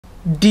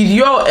Did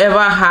y'all ever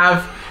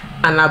have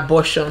an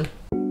abortion?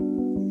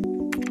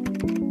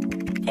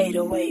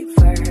 808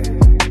 verb.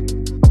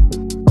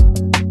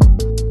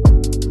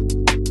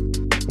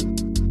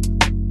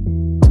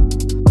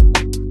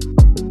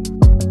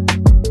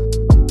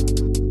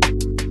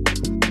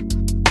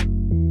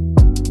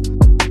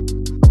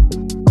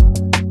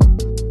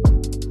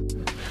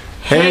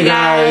 Hey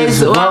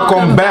guys,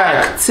 welcome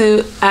back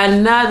to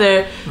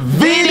another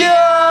video.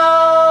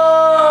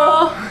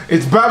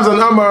 It's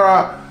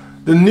Babs&Amara,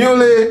 the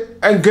newly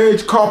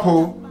engaged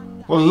couple,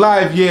 were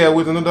live here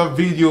with another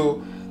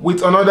video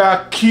with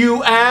another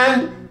Q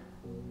and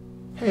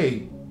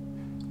hey.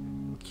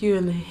 Q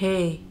and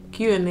hey.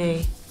 Q and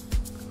A.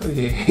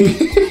 Okay.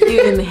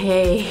 Q and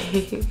hey.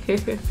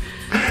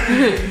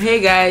 Hey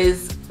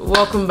guys,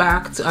 welcome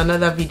back to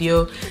another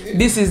video.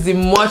 This is the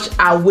much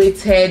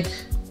awaited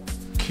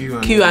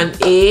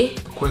Q&A.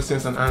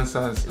 Questions and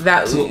answers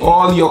to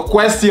all your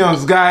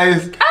questions,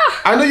 guys.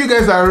 I know you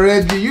guys are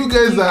ready. You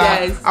guys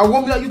I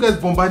won't be like you guys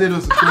bombarded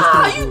us with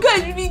questions. You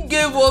guys really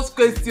gave us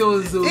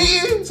questions though.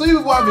 So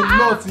you have a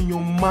lot in your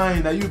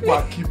mind that you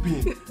are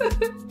keeping.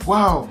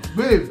 Wow,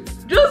 babe.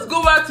 Just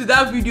go back to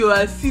that video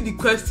and see the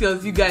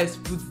questions you guys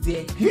put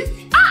there.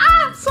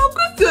 Some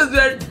questions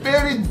were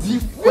very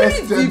deep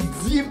questions.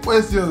 Deep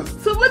questions.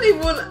 Somebody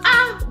even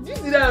did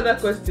you see that other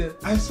question?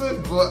 I saw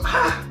it, but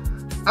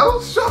I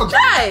was shocked.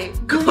 Try.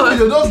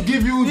 They'll just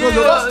give you, they'll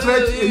just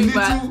stretch a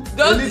little.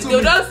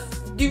 They'll just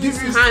give you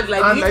hand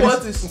like you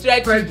want to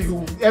stretch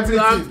everything.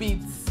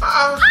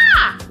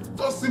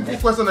 Those simple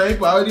questions that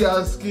people are already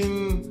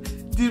asking.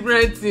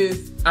 Different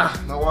things. Now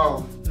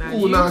wow. Now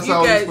you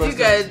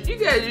guys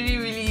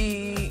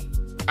really.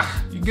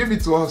 You gave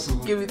it to us.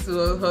 Give it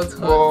to us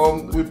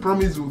hot. We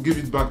promise we'll give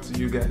it back to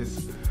you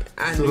guys.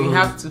 And we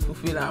have to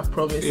fulfill our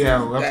promises.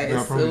 Yeah, we have to do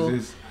our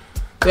promises.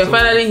 So we're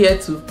finally here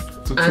to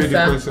trade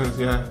the questions,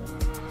 yeah.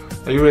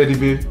 Are you ready,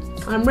 babe?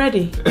 I'm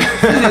ready.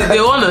 They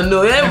want to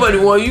know. Everybody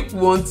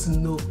want to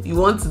know. You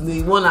want to know.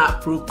 You want to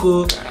apropos.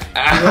 You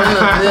want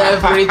to know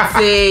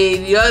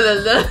everything. You want to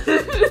know.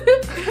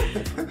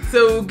 So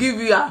we'll give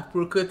you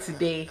apropos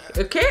today.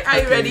 Okay? Are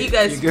you ready? You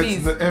guys,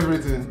 please.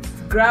 Everything.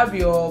 Grab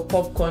your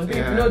popcorn.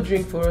 Yeah. No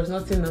drink for us.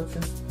 Nothing.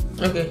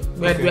 Okay.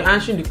 We're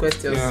answering the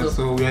questions. Yeah,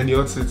 so we're in the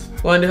hot seat.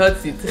 We're on the hot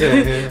seat.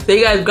 Yeah. So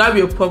you guys grab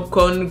your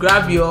popcorn,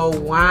 grab your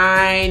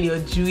wine, your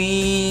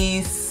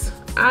juice,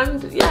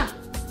 and yeah.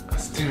 I'm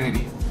still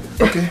ready.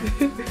 Okay.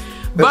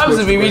 Babs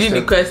will be reading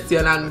the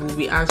question and we'll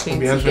be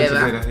answering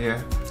together.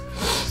 Yeah.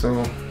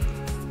 So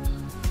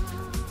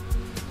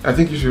I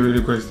think you should read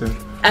the question.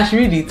 I should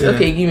read it? Yeah.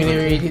 Okay, give me let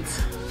me read it.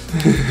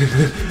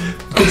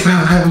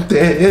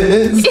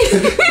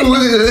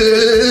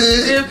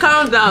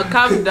 Calm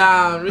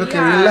down.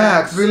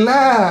 Relax. Okay,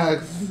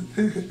 relax.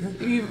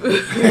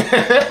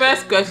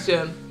 First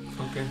question.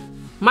 Okay.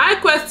 My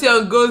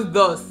question goes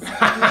thus.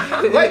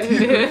 Stop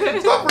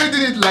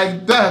reading it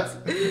like that.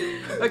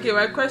 Okay,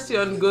 my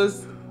question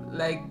goes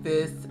like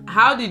this.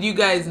 How did you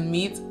guys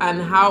meet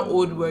and how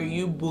old were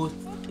you both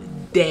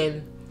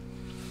then?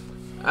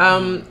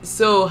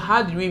 So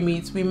how did we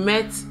meet? We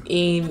met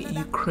in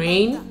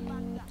Ukraine.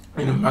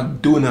 In a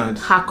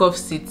McDonald's. Kharkov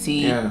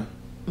City. Yeah.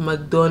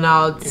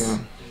 McDonald's. Yeah.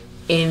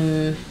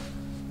 In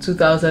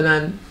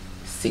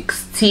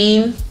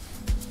 2016.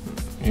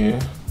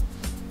 Yeah.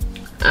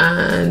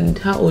 And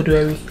how old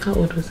were we? How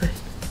old was I?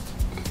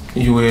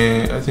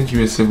 I think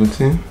you were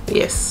 17.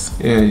 Yes.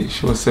 Yeah,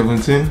 she was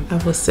 17. I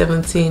was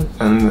 17.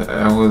 And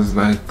I was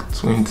like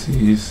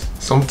 20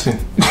 something.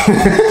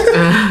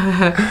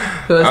 I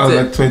was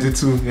like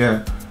 22,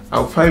 yeah. I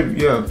was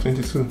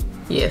 22.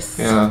 Yes.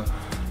 Yeah.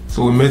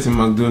 So we met in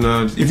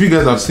McDonald's. If you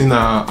guys have seen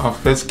our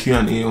first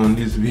Q&A on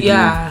this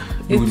video,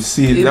 you will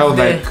see it. That was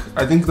like,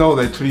 I think that was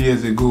like 3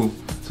 years ago.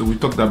 So we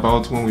talked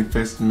about when we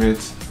first met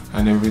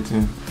and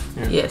everything.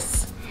 Yeah.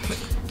 Yes.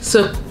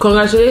 So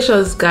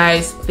congratulations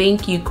guys.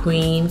 Thank you,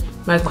 Queen.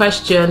 My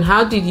question,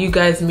 how did you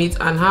guys meet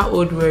and how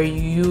old were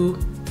you?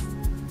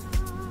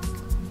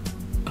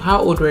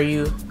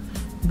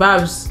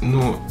 Babs?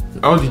 No.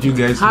 How did you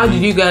guys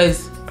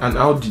and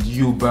how did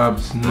you,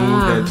 Babs, know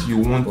that you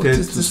wanted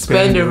to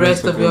spend the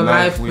rest of your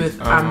life with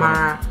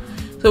Amara?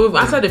 So we've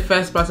answered the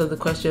first part of the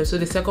question. So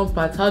the second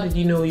part, how did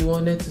you know you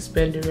wanted to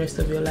spend the rest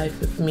of your life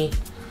with me?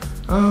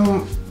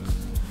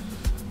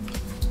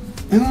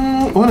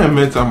 When I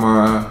met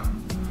Amara,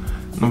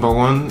 number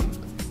one,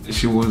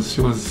 she was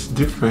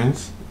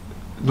different.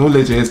 Don't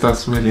let your hair start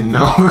swelling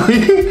now.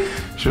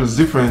 She was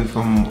different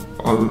from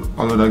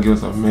all other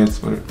girls I've met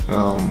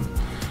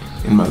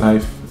in my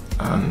life,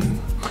 and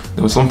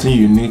there was something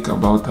unique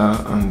about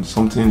her and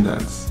something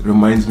that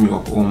reminds me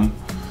of home,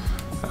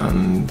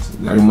 and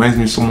that reminds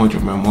me so much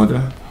of my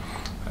mother.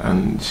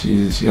 And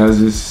she has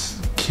this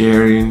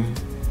caring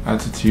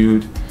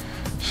attitude.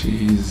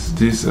 She's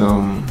this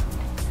and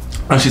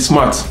she's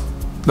smart.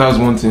 That's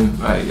one thing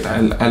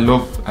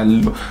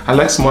I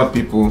like smart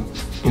people,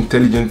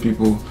 intelligent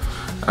people.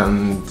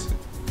 And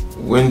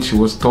when she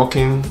was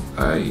talking,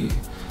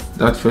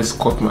 that first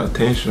caught my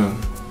attention,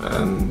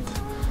 and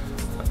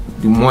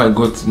the more I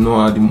got to know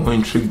her, the more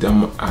intrigued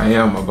I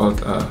am about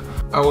her.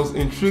 I was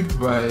intrigued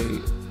by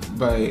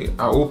her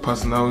whole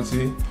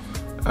personality,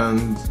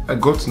 and I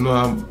got to know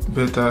her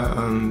better,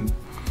 and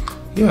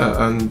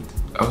yeah, and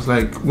I was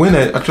like, when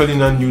I actually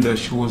now knew that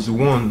she was the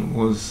one,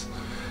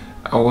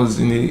 I was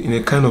in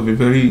a kind of a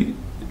very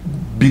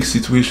big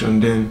situation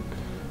then,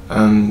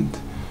 and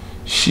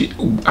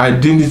I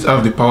didn't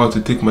have the power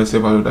to take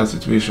myself out of that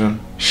situation.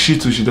 She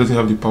too, she doesn't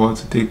have the power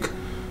to take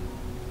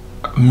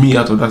me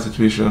out of that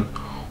situation,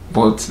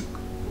 but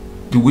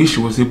the way she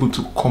was able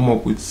to come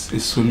up with a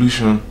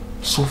solution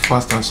so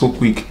fast and so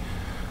quick,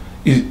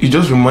 it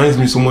just reminds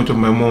me so much of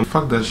my mom. The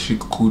fact that she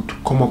could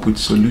come up with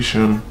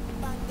solution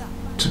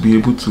to be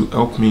able to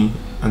help me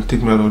and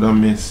take me out of that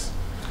mess,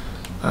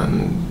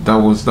 and that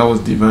was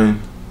divine.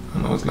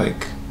 And I was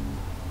like,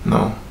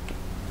 no,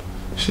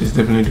 she's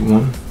definitely the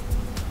one.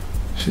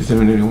 She's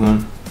definitely the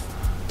one.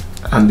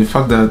 And the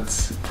fact that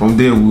from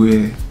there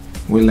we're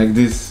like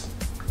this,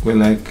 we're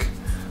like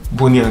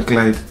Bonnie and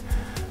Clyde,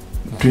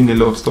 doing a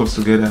lot of stuff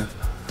together,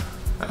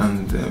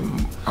 and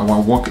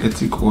our work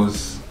ethic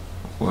was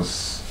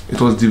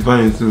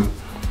divine too,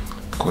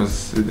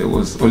 because there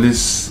was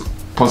always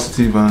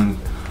positive and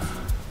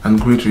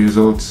great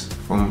results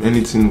from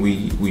anything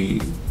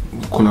we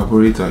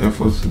collaborate our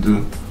efforts to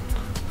do.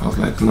 I was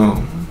like,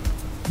 no,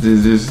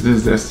 this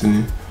is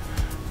destiny.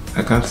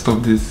 I can't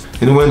stop this.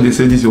 You know, when they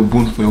say this your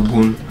bone for your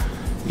bone,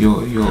 you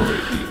know,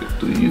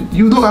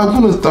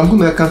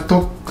 I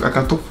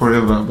can talk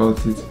forever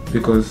about it,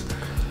 because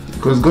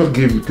God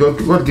gave it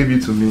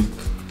to me.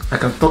 I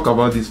can talk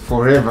about this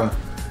forever,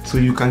 so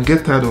you can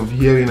get tired of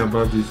hearing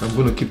about this. I'm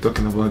gonna keep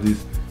talking about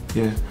this.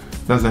 Yeah,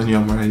 that's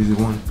Babs&Amara is the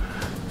one.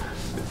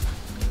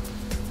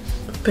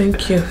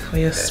 Thank you for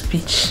your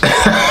speech.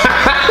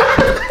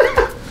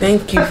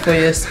 Thank you for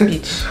your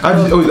speech. How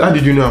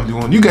did you know I'm the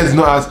one? You guys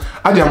know us.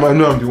 How did I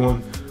know I'm the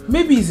one?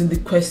 Maybe it's in the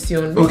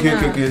question. Okay,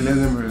 yeah. Okay. Let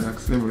me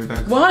relax.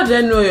 But how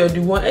did I know you're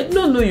the one? I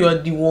don't know you're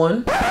the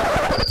one.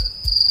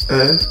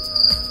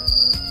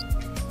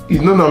 You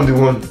don't know I'm the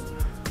one.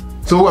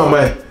 So who am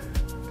I?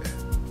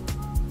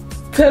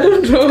 I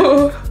don't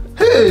know.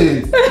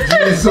 Hey,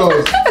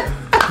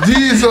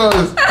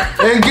 Jesus,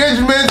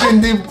 engagement in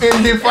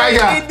the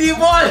fire. In the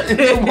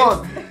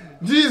one.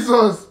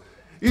 Jesus,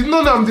 you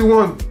know I'm the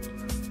one.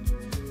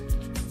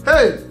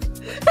 Hey.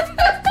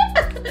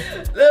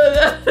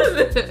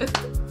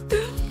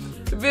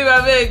 Babe, I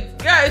mean,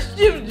 guys,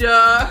 shift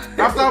jaw.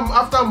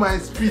 After my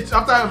speech,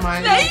 after my,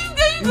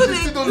 you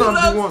still don't know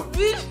I'm the one.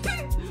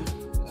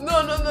 No.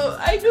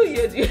 I know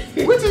you're the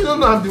one. Wait till you don't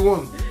know I'm the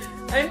one.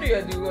 I know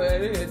you're the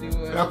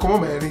one. Yeah, come on,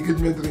 my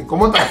engagement ring.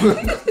 Come on.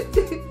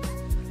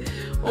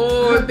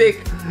 Oh,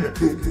 take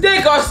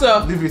us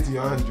up. Leave it in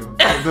your hand, Joe.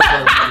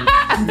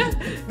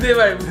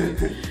 Never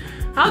remove it.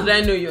 How did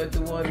I know you're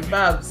the one?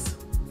 Babs.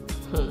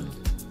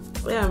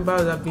 Yeah, and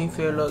Babs have been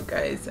through a lot,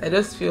 guys. I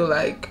just feel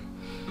like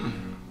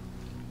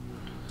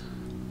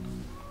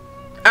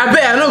I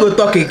bet I'm not gonna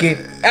talk again.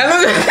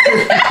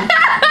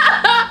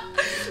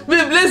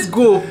 Babe, let's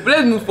go.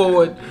 Let's move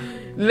forward.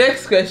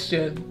 Next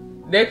question.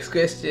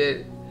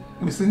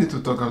 We still need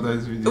to talk after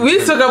this video. We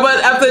need to talk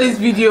about after this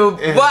video,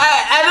 but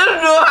I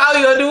don't know how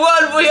you're the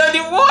one, but you're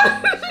the one.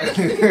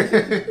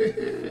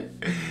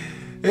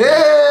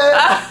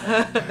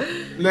 Yeah.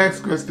 Next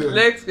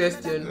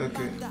question.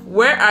 Okay.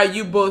 Where are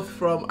you both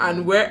from,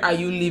 and where are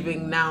you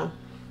living now?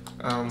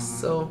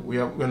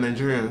 We're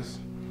Nigerians.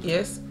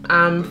 Yes,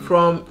 I'm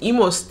from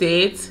Imo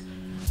State.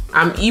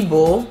 I'm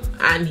Igbo,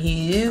 and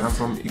I'm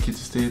from Ekiti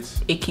State.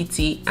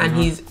 Ekiti, and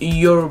he's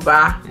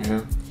Yoruba.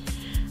 Yeah.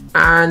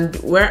 And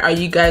where are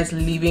you guys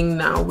living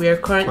now? We are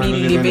currently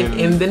living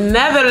in the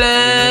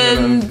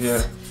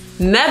Netherlands.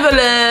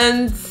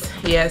 Netherlands.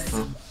 Yes.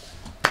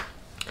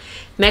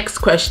 Next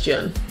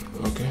question.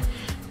 Okay.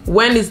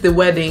 When is the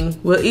wedding?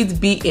 Will it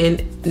be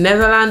in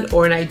Netherlands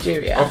or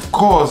Nigeria? Of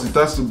course, it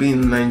has to be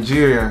in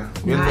Nigeria.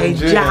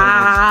 Nigeria.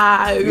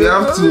 You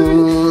have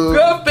to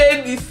go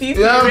pay the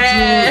city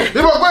rent.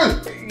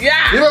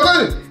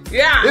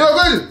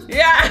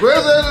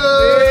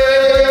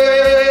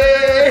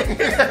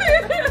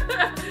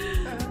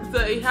 So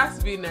it has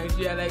to be in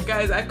Nigeria. Like,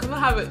 guys, I cannot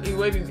have a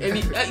wedding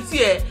any.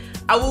 See,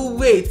 I will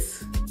wait.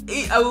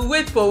 I will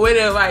wait for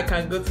whenever I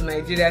can go to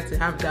Nigeria to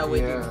have that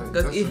wedding,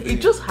 because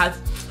it just has.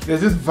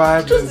 There's this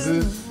vibe. This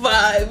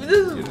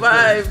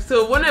vibe.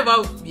 So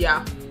whenever,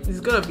 it's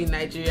gonna be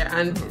Nigeria.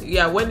 And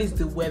when is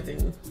the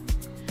wedding?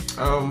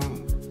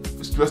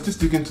 We're still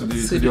sticking to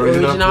the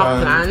original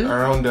plan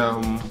around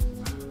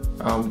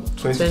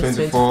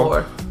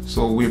 2024.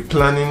 So we're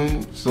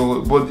planning.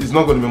 But it's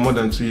not going to be more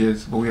than 2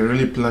 years. But we are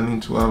really planning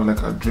to have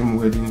like a dream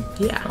wedding.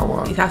 Yeah,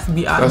 it has to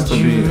be our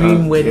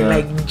dream wedding,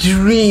 like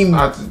dream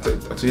at a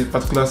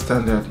particular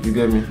standard. You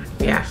get me?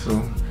 Yeah.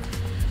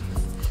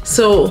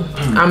 So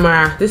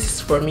Amara, this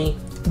is for me.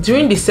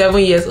 During the 7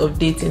 years of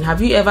dating,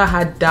 have you ever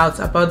had doubts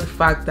about the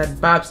fact that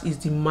Babs is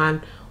the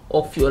man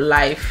of your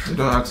life? I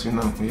don't ask you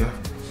now. Yeah.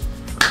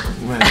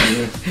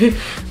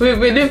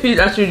 We didn't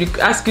actually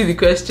ask you the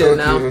question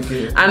now.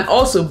 Okay. And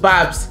also,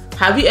 Babs,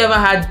 Have you ever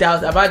had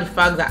doubt about the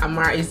fact that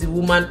Amara is the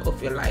woman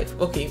of your life?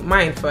 Okay,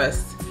 mine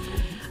first.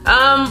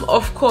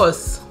 Of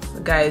course,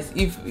 guys,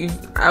 if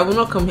I will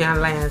not come here and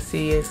lie and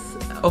say yes.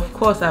 Of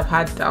course, I've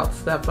had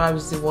doubts that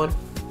Babs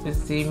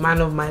is the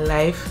man of my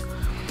life.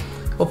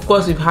 Of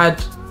course, we've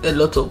had a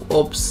lot of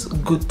ups,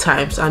 good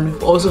times, and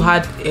we've also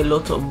had a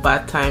lot of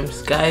bad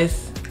times,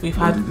 guys. We've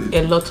had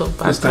a lot of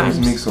bad times.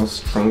 Makes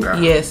us stronger.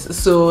 Yes,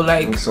 so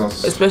like,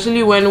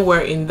 especially when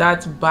we're in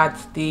that bad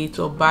state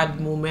or bad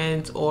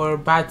moment or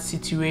bad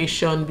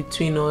situation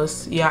between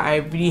us. Yeah, I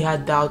really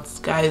had doubts,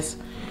 guys.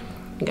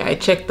 Yeah, I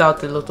checked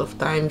out a lot of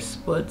times,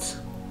 but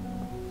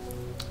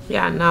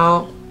yeah,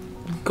 now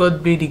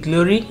God be the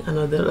glory and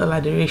all the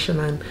adoration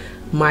and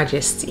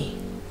majesty.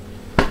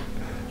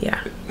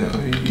 Yeah. No,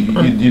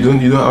 you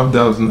don't have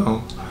doubts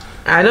now.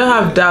 I don't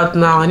have doubt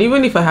now, and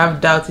even if I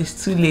have doubt,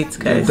 it's too late,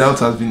 guys. The doubt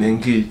has been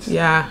engaged.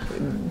 Yeah,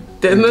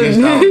 there's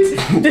no need.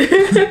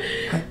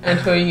 And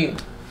for you?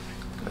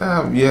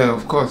 Yeah,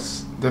 of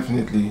course,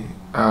 definitely.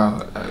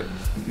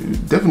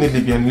 Definitely,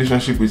 if you're in a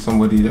relationship with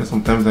somebody, there's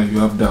sometimes that you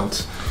have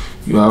doubts.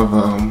 You have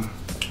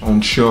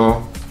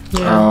unsure,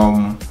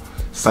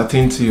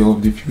 certainty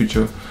of the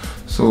future.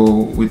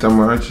 So with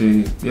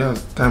Amarachi, yeah,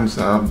 times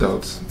I have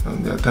doubts,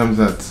 and there are times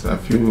that I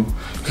feel,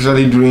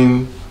 especially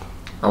during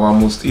our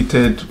most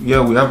heated, we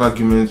have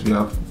arguments.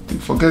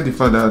 Forget the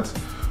fact that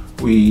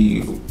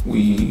we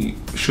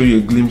show you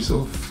a glimpse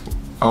of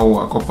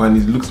our couple and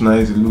it looks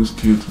nice, it looks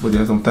cute, but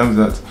there are some times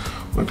that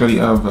we actually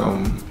have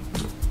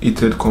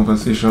heated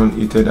conversation,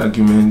 heated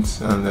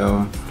arguments, and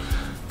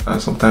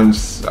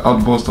sometimes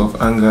outbursts of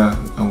anger,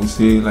 and we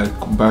say like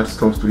bad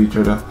stuff to each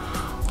other.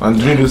 And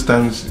during those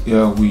times,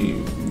 yeah,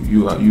 you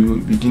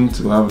begin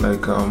to have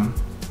like a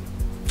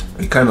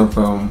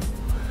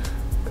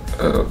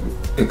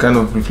kind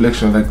of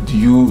reflection, like do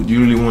you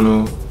really want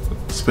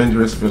to spend the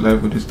rest of your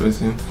life with this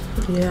person?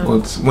 Yeah.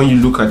 But when you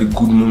look at the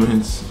good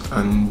moments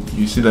and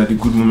you see that the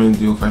good moments,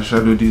 they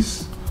overshadow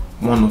this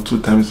 1 or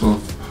 2 times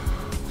of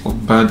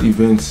bad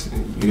events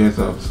you guys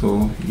have,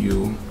 so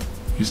you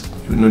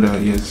know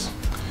that yes,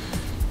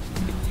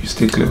 you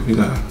stay clear with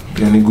that.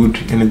 You're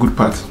in a good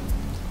path.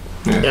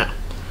 Yeah.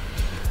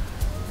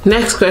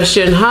 Next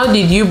question: how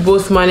did you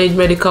both manage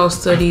medical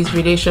studies,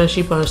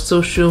 relationship, and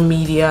social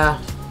media?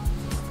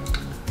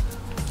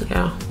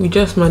 Yeah, we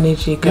just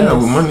manage it, guys. Yeah,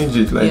 we manage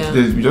it. Like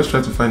we just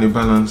try to find a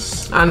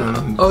balance.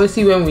 And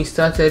obviously, when we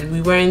started,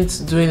 we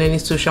weren't doing any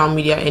social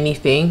media,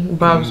 anything.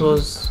 Babs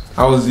was.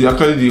 I was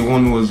actually the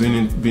one who was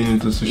being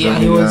into social media. Yeah,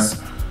 he was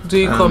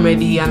doing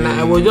comedy, and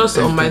I was just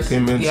on my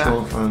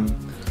stuff. And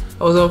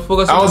I was on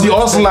focus. I was the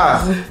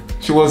hustler.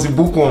 She was the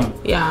bookworm.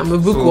 Yeah, I'm a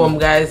bookworm,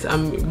 guys.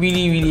 I'm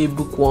really a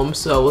bookworm.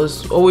 So I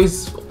was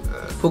always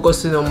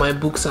focusing on my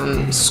books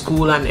and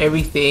school and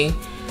everything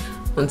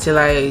until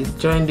I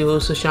joined the whole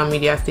social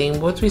media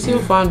thing. But we still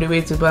found a way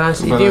to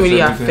balance it. It didn't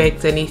really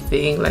affect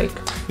anything. Like,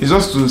 it's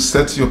just to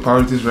set your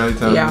priorities right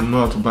and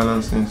know how to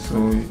balance things.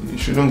 So you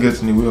shouldn't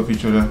get in the way of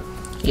each other.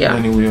 Yeah.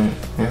 Anyway,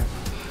 yeah.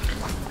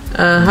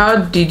 How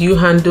did you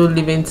handle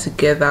living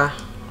together?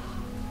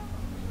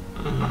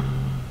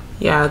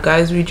 Yeah,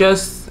 guys,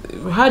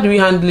 how do we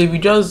handle it?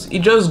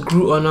 It just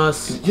grew on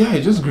us. Yeah,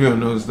 it just grew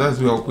on us. That's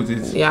the way I'll put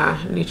it. Yeah,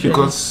 literally.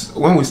 Because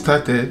when we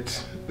started,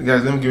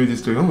 guys, let me give you this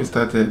story. When we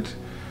started,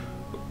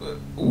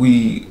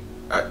 we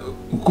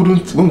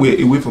couldn't, when we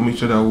were away from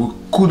each other, we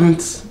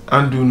couldn't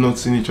handle not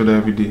seeing each other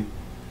every day.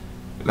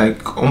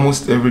 Like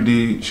almost every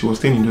day, she was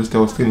staying in the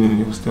hostel, I was staying in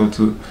the hostel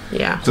too.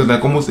 Yeah. So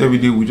like almost every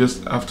day, we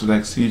just have to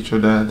like see each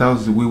other. That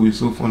was the way we were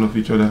so fond of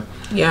each other.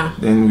 Yeah.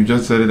 Then we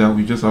just decided that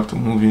we just have to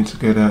move in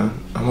together.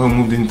 And when we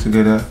moved in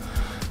together,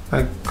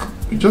 like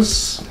we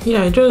just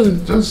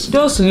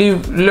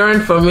live, learn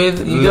from it.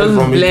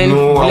 Blend,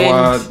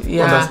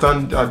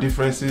 understand our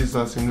differences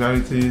and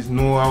similarities,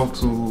 know how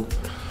to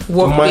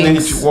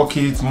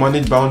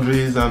manage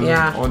boundaries and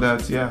all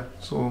that. Yeah.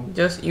 So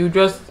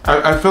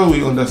I felt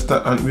we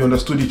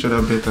understood each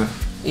other better.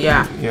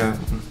 Yeah. Yeah.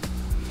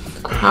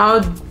 How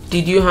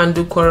did you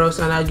handle quarrels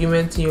and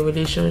arguments in your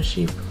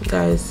relationship,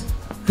 guys?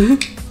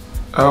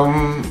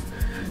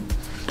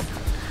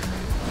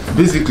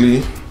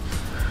 Basically,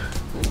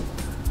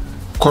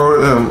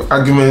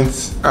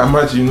 arguments.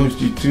 Amarachi,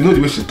 you know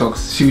the way she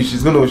talks.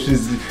 She's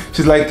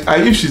like,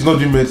 if she's not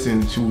doing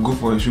medicine, she'll go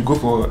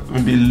for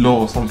maybe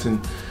law or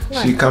something.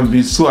 Right. She can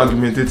be so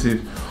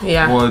argumentative.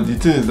 Yeah. But the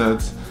thing is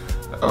that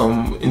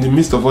in the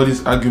midst of all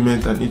these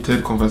arguments and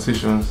heated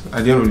conversations,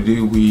 at the end of the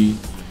day, we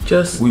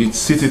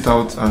sit it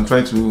out and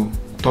try to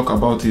talk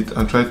about it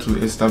and try to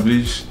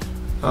establish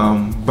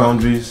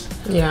boundaries.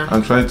 Yeah.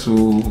 And try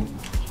to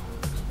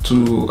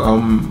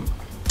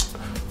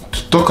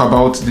talk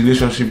about the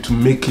relationship to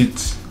make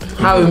it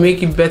how we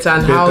make it better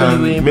and how you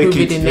will improve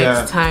it the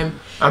next time,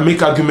 and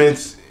make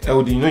arguments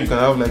healthy. You can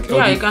have like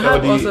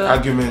healthy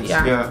arguments.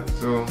 Yeah.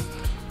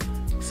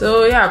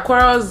 So yeah,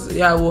 quarrels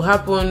will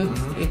happen.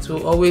 It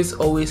will always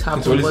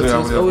happen, but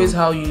it's always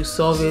how you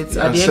solve it.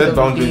 At the end of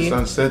the day,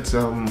 and set boundaries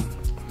and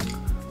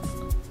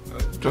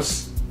set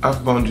just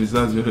have boundaries.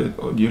 That's the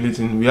only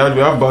thing. We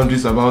have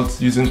boundaries about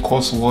using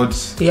curse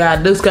words. Yeah,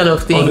 those kind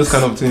of things. All those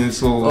kind of things.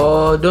 So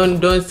or don't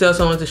tell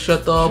someone to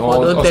shut up,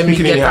 or don't tell me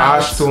to get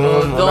out, tone,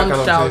 or don't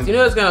shout. You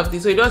know those kind of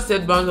things. So you just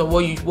set boundaries on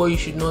what you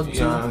should not do.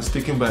 Yeah, and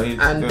sticking by it.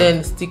 And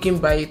then sticking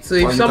by it. So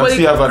if well,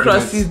 somebody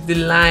crosses the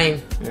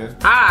line,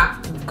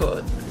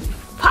 God.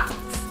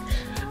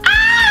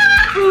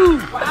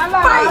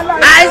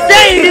 I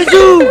stay in the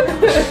zoo.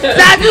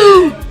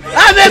 Tattoo.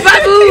 I'm a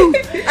babu.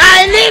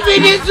 I live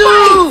in the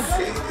zoo.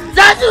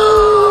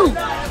 Tattoo.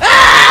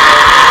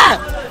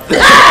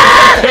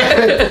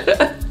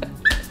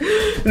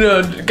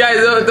 No, guys,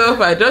 don't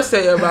fight. Just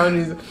set your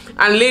boundaries.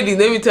 And ladies,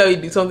 let me tell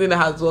you something that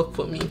has worked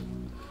for me.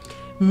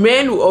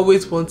 Men will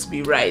always want to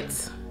be right.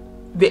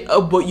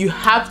 But you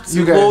have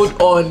to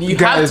hold on. You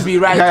have to be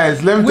right.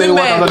 Guys, let me tell you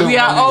what we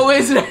are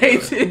always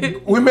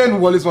right. Women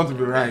will always want to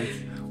be right.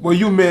 But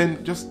you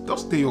men, just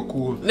stay your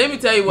cool. Let me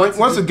tell you what.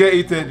 Once you get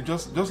heated,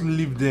 just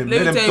leave them.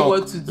 Let them tell talk. You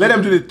what to do. Let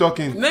them do the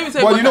talking. Let me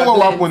tell but you you know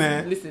what will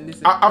happen, Listen.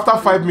 After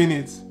 5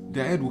 minutes,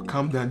 their head will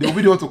calm down. They'll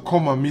be the one to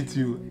come and meet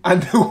you,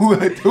 and they'll be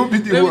the one.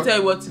 Let me tell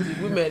you what to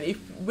do, women.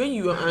 When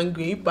you are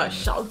angry, you are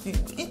shouting,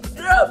 "It's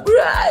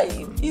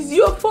right! It's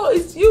your fault!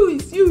 It's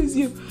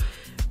you!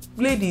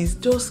 Ladies,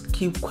 just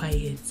keep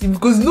quiet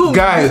because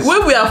guys,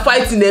 when we are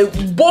fighting, a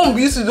bomb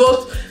used to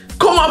just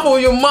come up from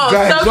your mouth.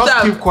 Guys,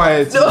 just keep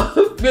quiet. No,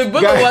 both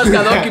of us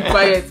cannot keep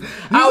quiet.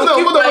 I'll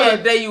keep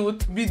quiet, then you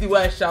would be the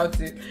one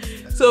shouting.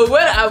 So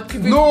when I'm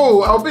keeping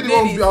I'll be the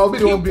one. I'll be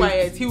the one.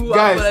 Quiet. He will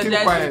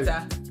apologize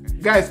later.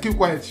 Guys, keep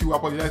quiet. She will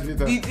apologize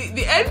later.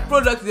 The end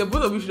product is that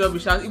both of you should not be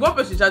shouting. If one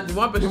person shouts,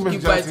 one person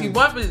keep quiet. If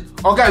one person.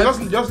 Okay,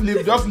 just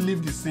leave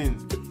the scene.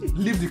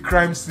 Leave the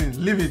crime scene.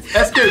 Leave it.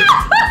 Escape.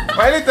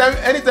 But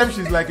anytime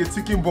she's like a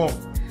ticking bomb,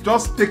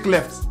 just take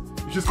left.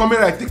 If she's coming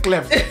right, take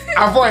left.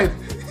 Avoid.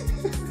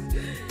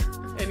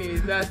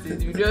 Anyways, that's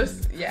it. You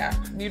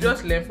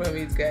just learn from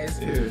it, guys.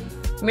 Yeah.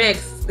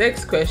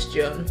 Next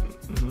question.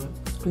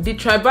 Did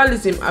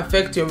tribalism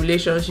affect your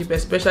relationship,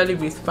 especially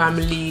with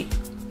family?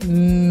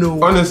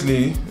 No.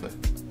 Honestly,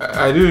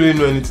 I didn't really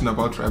know anything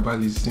about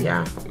tribalism.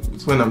 Yeah.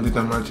 It's when I'm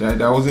dating my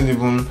child. I wasn't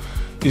even.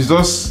 It's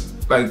just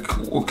like,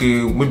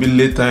 okay, maybe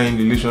later in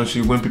the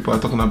relationship when people are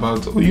talking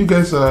about, oh, you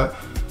guys are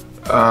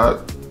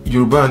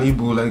Yoruba and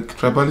Igbo, like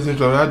tribalism.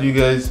 How do you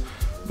guys?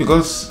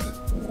 Because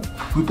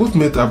we both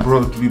met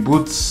abroad. We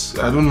both,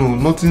 I don't know,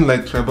 nothing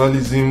like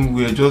tribalism.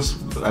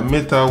 I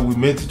met her. We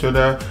met each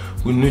other.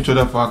 We knew each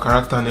other for our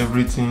character and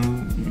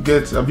everything. You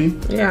get, Abi?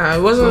 Yeah,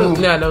 it wasn't.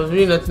 There was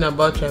really nothing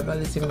about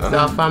tribalism with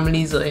our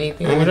families or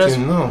anything. We're just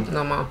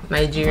normal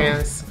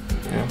Nigerians.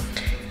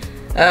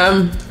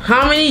 Yeah.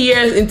 How many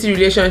years into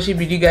relationship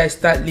did you guys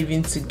start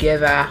living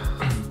together?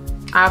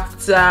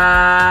 After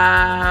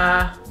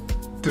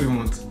 3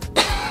 months.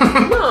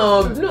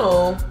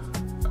 No.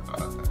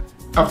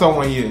 After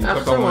 1 year.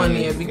 After 1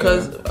 year,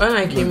 because when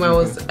I came,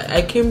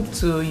 I came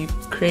to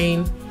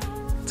Ukraine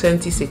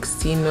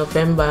 2016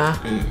 November.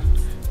 Yeah.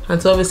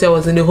 And so obviously I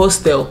was in the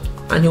hostel,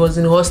 and he was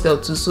in the hostel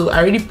too. So I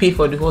already paid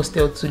for the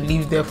hostel to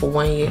live there for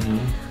 1 year.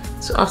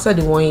 So after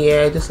the 1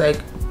 year, I just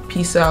like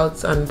peace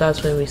out, and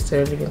that's when we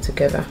started living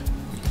together.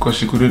 Because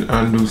she couldn't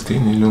handle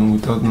staying alone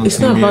without not It's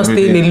seeing not me about every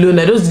staying day. alone.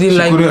 I just didn't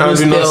like the hostel.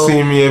 She couldn't handle not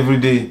seeing me every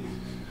day.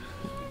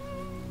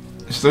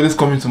 She's always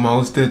coming to my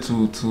hostel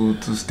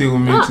to stay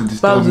with me, to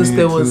disturb Babs' me.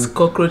 hostel was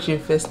cockroach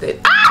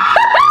infested.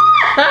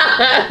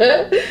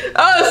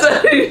 Oh,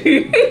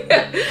 sorry.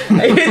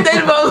 I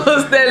hated Babs'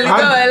 hostel.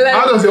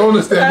 How does your own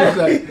hostel look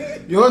like?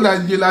 Your own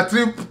that you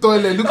latrine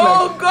toilet look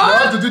like God. you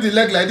have to do the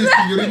leg like this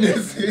to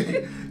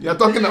urinate. You're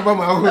talking about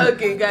my own.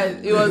 Okay, guys,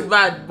 it was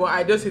bad, but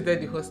I just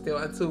hated the hostel.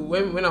 And so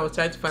when I was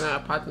trying to find an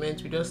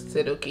apartment, we just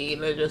said, okay,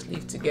 let's just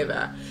live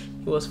together.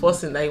 He was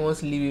forcing that he wants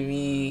to live with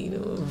me,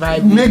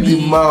 vibe with me. Make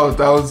the mouth.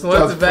 I want to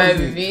vibe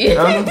with me.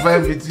 I don't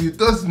vibe with you.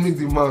 Just make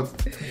the mouth.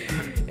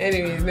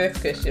 Anyways,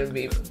 next question,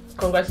 babe.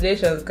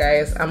 Congratulations,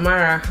 guys.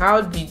 Amara,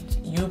 how did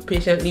you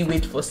patiently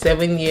wait for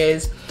 7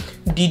 years?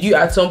 Did you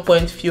at some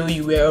point feel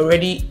you were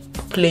already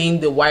playing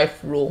the wife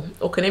role?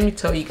 Okay, let me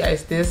tell you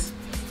guys this.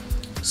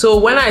 So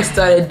when I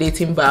started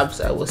dating Babs,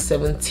 I was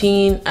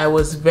 17. I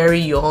was very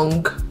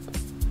young.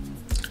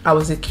 I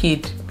was a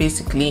kid,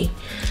 basically.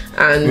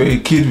 And you're a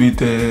kid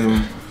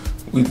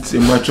with a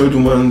matured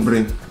woman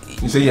brain.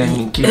 You say you're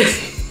a kid.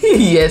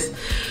 Yes.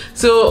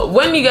 So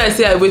when you guys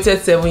say I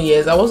waited 7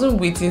 years, I wasn't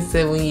waiting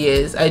 7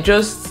 years. I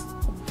just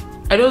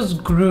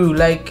grew.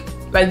 Like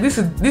this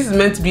is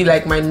meant to be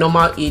like my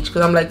normal age,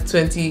 because I'm like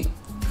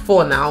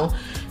 24 now.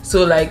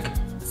 So like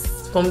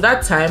from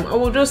that time, I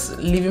was just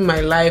living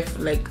my life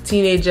like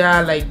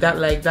teenager, like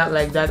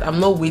that. I'm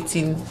not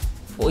waiting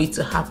for it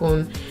to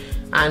happen.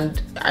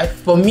 And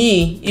for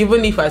me,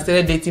 even if I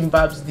started dating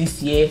Babs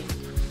this year,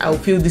 I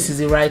would feel this is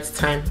the right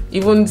time.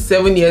 Even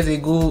 7 years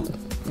ago,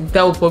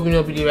 that would probably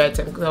not be the right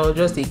time, because I was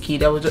just a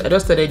kid. I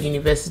just started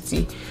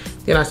university.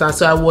 You understand?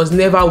 So I was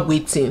never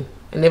waiting.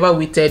 I never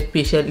waited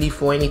patiently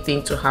for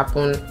anything to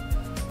happen.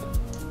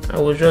 I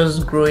was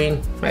just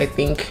growing, I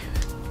think,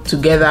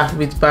 together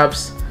with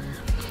Babs.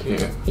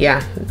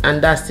 Yeah,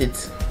 and that's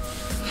it.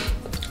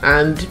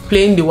 and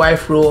playing the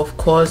wife role, of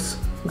course,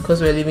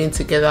 because we're living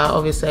together.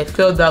 Obviously, I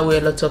felt that way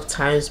a lot of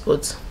times,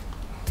 but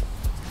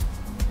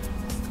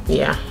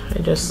yeah,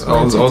 I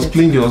was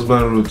playing the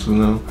husband role too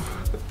now.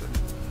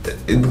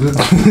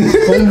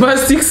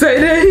 Bombastic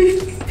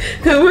side.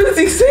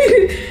 Bombastic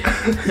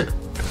side.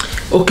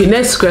 Okay,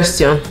 next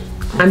question.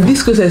 And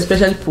this question is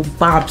especially for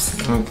Babs.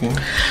 Okay.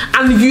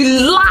 And if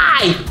you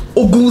lie,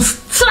 Ogun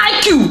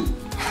strike you.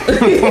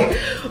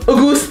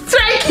 Ogun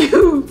strike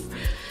you.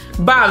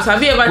 Babs,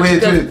 have you ever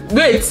cheated?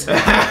 Wait.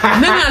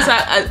 Let me answer.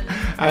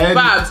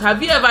 Babs,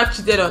 have you ever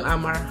cheated on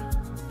Amara?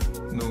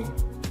 No.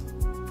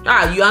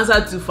 You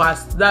answered too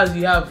fast. That's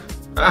you have.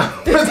 I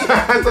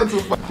answered too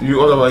fast.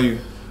 All about you.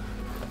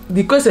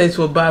 The question is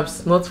for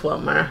Babs, not for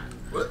Amara.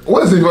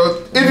 What is it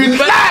about? If you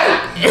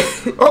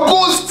lie, I'll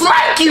go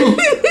strike you.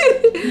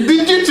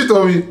 Did you cheat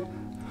on me?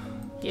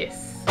 Yes.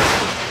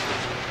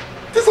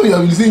 This one you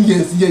have been saying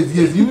yes.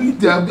 Even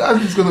they have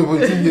asked this kind of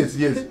question, yes.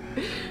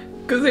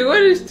 Because I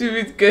want a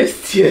stupid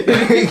question.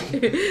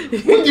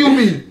 What do you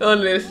mean?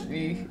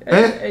 Honestly,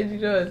 I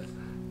did not.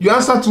 You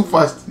answer too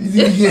fast. Is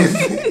it yes?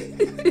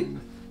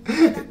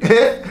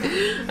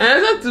 I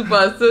answered too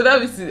fast, so that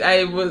means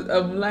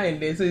I'm lying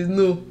there. So it's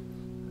no.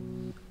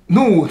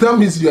 No, that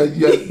means you are.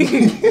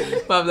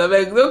 Babs, I'm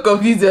like, don't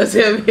confuse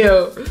yourself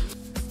here.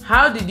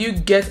 How did you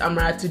get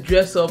Amara to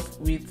dress up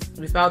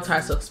without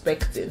her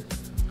suspecting?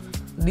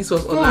 This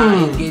was on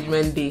our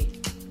engagement day.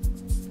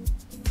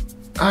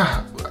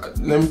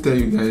 Let me tell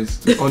you guys.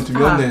 To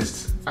be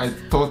honest, I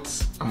thought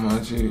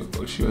Amara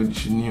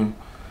she knew.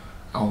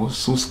 I was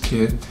so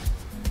scared.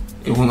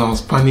 Even I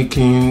was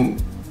panicking.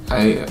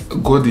 I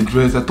got the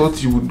dress. I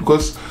thought you would,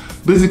 because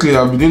basically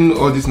I've been doing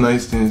all these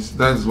nice things.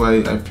 That's why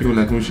I feel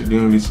like maybe she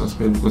didn't really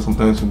suspect, because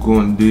sometimes we go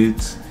on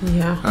dates.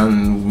 Yeah.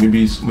 And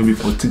maybe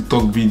for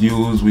TikTok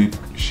videos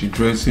she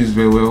dresses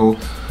very well,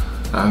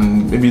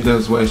 and maybe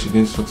that's why she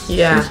didn't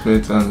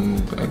suspect.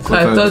 And I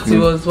thought it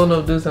was one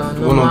of those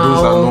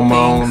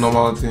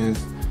normal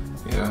things.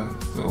 Yeah.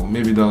 So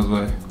maybe that was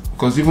why.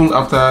 Because even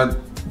after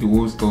the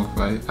whole stuff,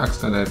 I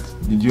asked her that,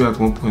 did you at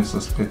one point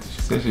suspect?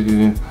 She said she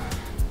didn't.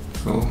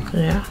 So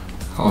yeah,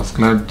 I was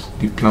glad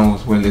the plan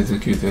was well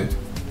executed.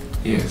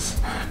 Yes.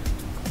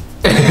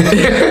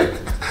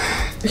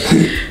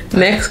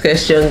 Next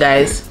question,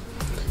 guys.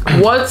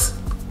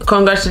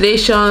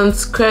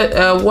 Congratulations.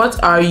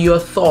 What are your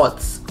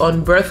thoughts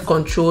on birth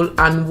control,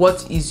 and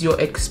what is your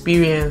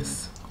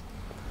experience?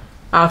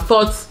 Our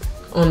thoughts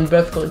on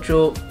birth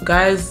control,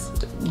 guys.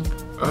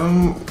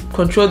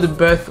 Control the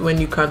birth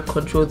when you can't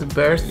control the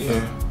birth.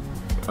 Yeah.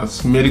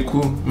 As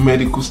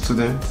medical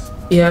students.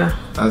 Yeah.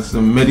 As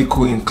a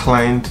medical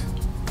inclined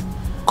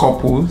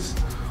couples,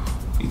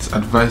 it's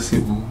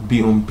advisable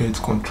be on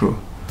birth control,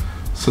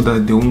 so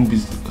that there won't be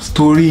a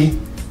story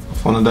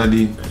of another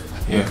day.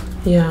 Yeah.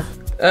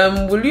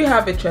 Yeah. Will you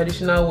have a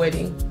traditional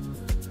wedding?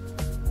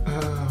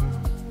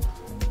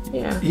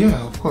 Yeah.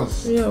 Yeah, of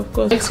course. Yeah, of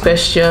course. Next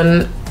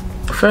question.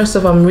 First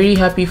off, I'm really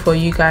happy for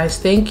you guys.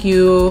 Thank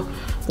you.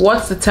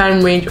 What's the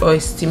time range or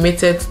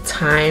estimated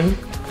time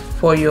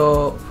for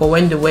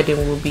when the wedding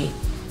will be?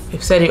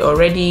 You've said it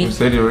already.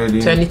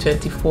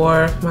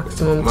 2024,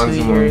 maximum 2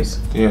 years.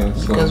 Yeah.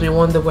 Because we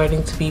want the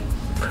wedding to be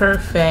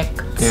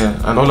perfect.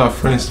 Yeah, and all our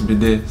friends to be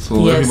there.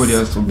 So everybody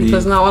has to be.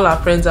 Because now all our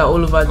friends are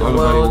all over the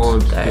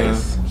world,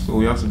 guys. Yeah. So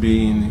we have to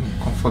be in a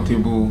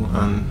comfortable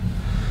and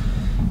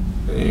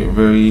a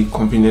very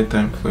convenient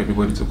time for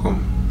everybody to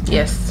come.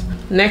 Yes.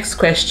 Next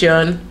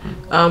question.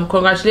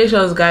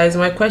 Congratulations, guys.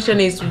 My question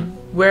is,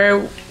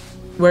 were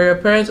your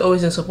parents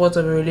always in support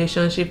of a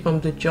relationship from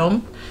the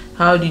jump?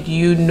 How did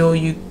you know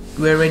you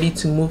were ready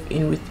to move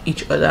in with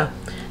each other?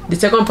 The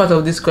second part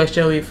of this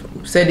question, we've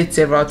said it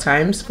several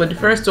times. For the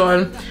first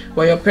one,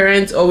 were your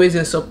parents always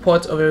in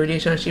support of a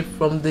relationship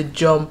from the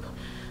jump?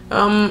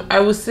 I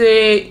would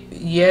say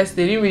yes.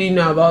 They didn't really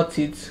know about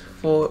it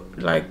for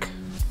like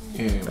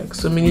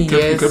so many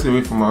years. We kept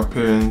away from our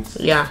parents.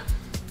 Yeah.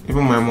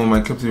 Even my mom,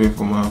 I kept away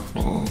from her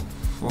for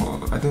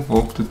I think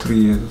for up to 3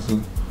 years or so.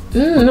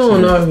 No,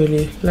 not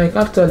really. Like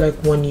after like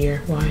 1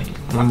 year. Why?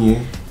 1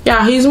 year?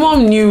 Yeah, his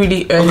mom knew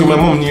really early. Okay, my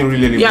mom knew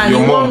really early. Yeah,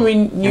 his mom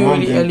knew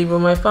really early, but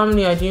my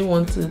family, I didn't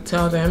want to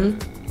tell them.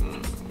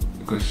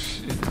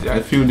 Because I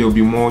feel they'll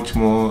be much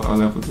more, how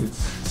do I put it,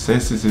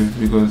 sensitive,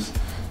 because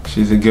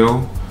she's a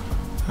girl.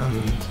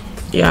 And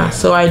yeah,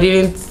 so I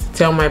didn't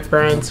tell my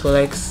parents for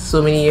like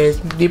so many years.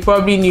 They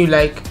probably knew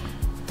like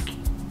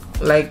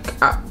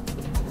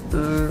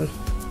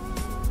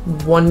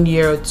 1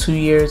 year or 2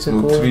 years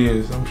ago. 3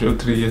 years, I'm sure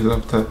 3 years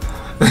after.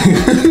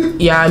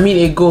 Yeah, I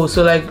mean ago.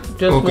 So like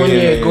just 1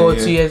 year ago or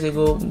 2 years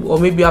ago, or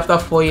maybe after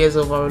 4 years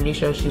of our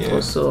relationship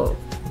or so,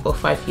 or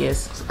 5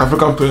 years.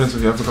 African parents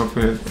with the African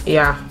parents.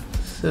 Yeah.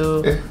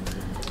 So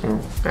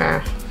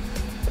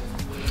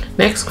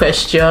next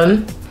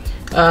question.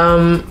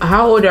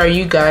 How old are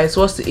you guys?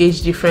 What's the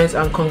age difference?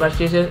 And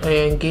congratulations on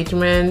your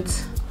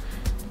engagement.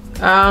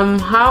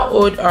 How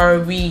old are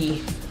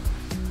we?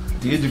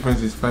 The age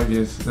difference is 5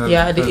 years.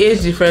 The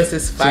age difference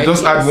is 5 years. So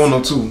just years. add one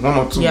or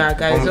two. Yeah,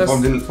 guys.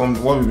 From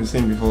what we've been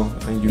saying before.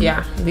 And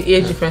the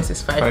age difference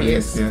is 5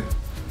 years. Yeah.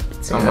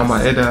 I'm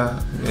my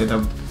elder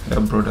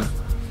brother.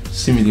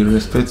 See me, they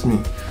respect me.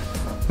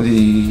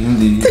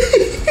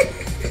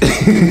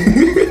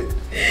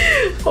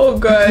 Oh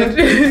God.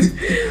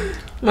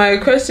 My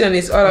question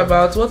is all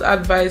about what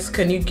advice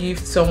can you give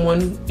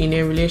someone in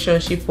a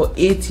relationship for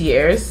 8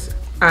 years,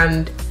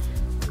 and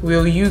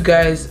will you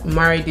guys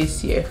marry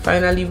this year?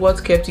 Finally,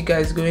 what kept you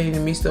guys going in the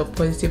midst of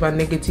positive and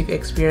negative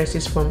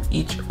experiences from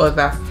each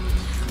other?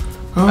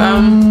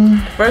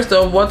 First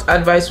off, what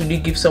advice would you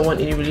give someone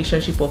in a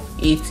relationship of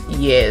 8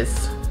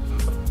 years?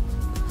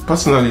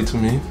 Personally, to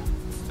me,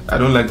 I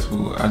don't like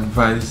to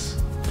advise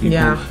people.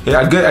 Yeah,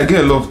 I get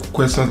a lot of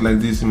questions like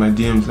this in my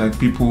DMs, like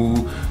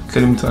people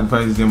telling me to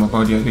advise them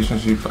about their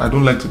relationship. I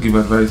don't like to give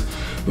advice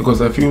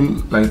because I feel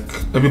like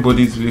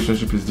everybody's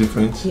relationship is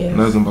different. Yes.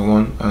 That's number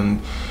one.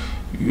 And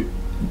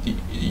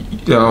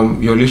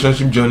your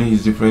relationship journey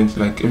is different.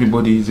 Like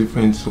everybody is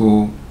different,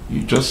 so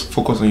you just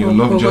focus on your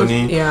love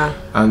journey,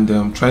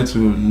 and try to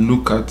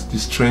look at the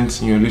strengths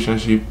in your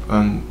relationship,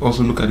 and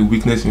also look at the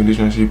weakness in your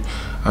relationship,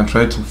 and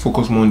try to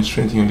focus more on the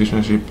strength in your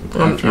relationship.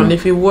 And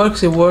if it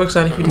works, it works,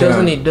 and if it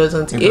doesn't, it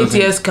doesn't. 8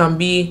 years can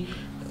be,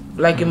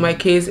 like in my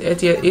case,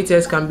 8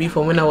 years can be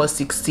from when I was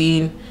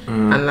 16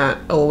 and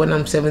or when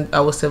I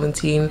was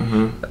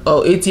 17.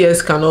 Or 8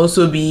 years can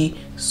also be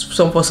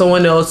for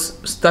someone else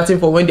starting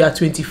from when they are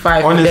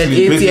 25. Honestly, and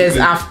then 8 years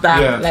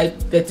after, like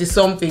 30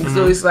 something.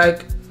 So it's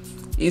like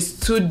it's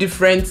two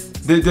different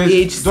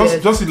age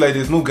just like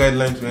there's no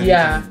guideline to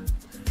anything.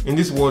 In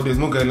this world, there's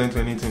no guideline to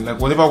anything. Like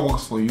whatever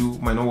works for you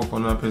might not work for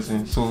another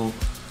person. So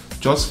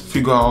just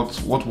figure out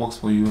what works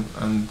for you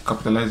and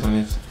capitalize on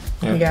it.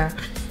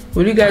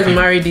 Will you guys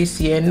marry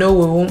this year? No,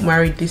 we won't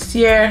marry this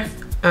year.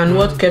 And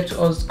what kept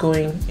us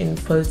going in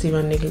positive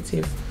and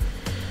negative?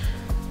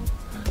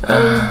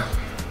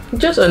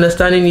 Just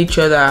understanding each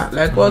other.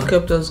 Like what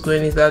kept us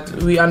going is that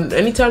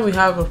anytime we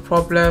have a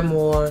problem,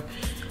 or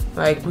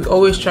like, we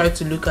always try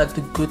to look at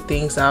the good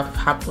things that have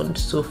happened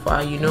so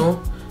far, you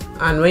know.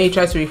 And when you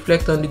try to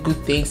reflect on the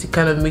good things, it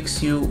kind of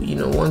makes you,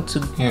 want to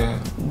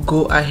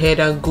go ahead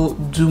and go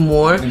do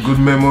more. The good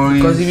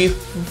memories. Because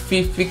if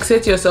you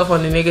fixate yourself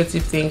on the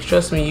negative things,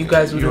 trust me, you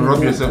guys will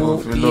rob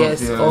yourself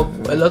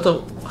of a lot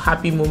of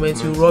happy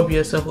moments. You rob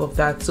yourself of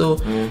that.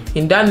 So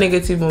in that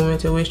negative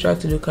moment, you always try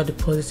to look at the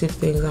positive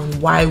things and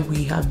why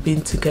we have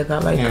been together.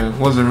 Like,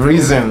 what's the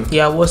reason?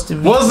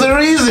 What's the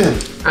reason?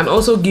 And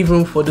also give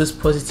room for those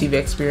positive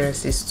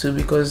experiences too,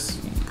 because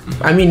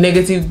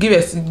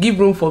give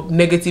room for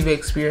negative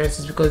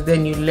experiences, because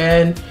then you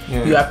learn,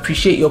 you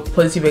appreciate your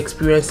positive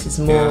experiences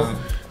more,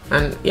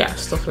 and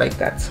stuff like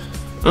that.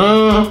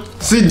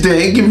 See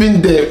there,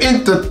 giving them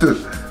into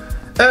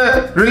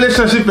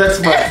relationship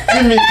expert.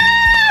 Give me.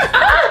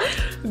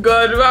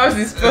 God, wow,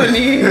 this is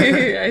funny.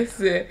 I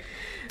swear.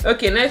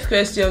 Okay, next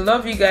question.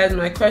 Love you guys.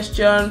 My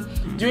question: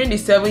 during the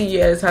 7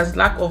 years, has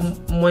lack of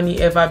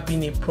money ever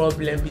been a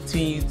problem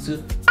between you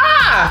two?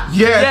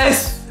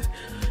 Yes.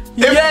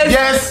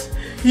 Yes.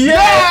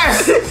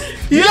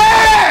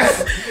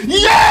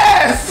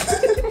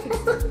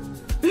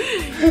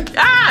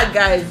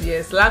 Guys,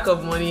 yes, lack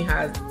of money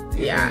has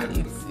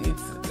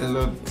it's a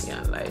lot.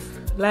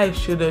 Life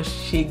showed us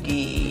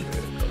shaggy,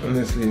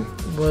 honestly,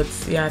 but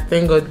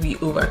thank God we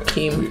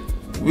overcame.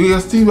 We are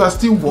still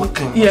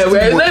working.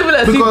 We're not even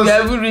as if we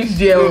haven't reached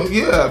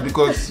there.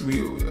 Because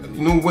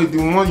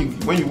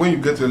when you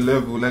get to a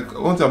level, like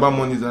one thing about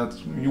money is that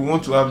you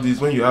want to have this.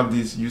 When you have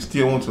this, you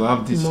still want to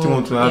have this. Still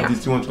want to have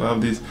this. Still want to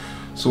have this.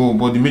 So,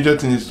 but the major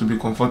thing is to be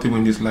comfortable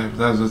in this life.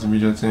 That's just the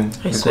major thing.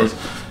 Because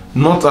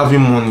not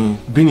having money,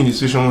 being in a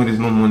situation where there's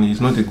no money, is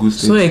not a good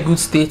state. It's not a good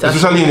state,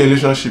 especially in a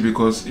relationship,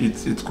 because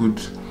it could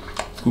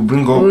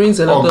bring up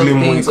ugly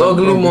moments.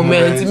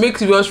 It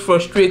makes you just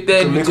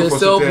frustrated with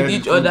yourself, with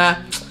each other.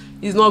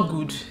 It's not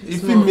good.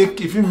 If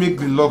you make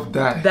the love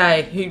die,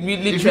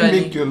 literally. If you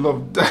make your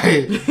love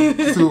die,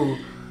 so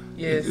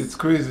it's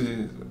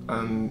crazy.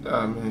 And there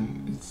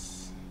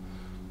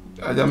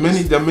are many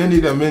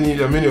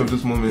of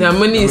those moments. There are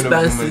many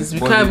instances. We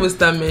can't even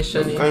start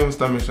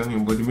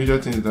mentioning. But the major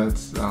thing is that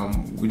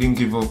we didn't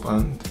give up,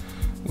 and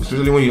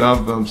especially when you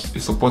have a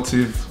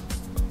supportive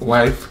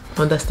wife,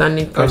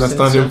 understanding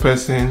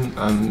person,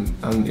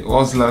 and a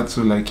hustler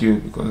too, like you,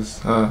 because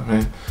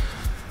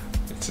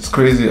it's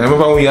crazy. I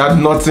remember when we had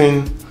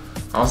nothing,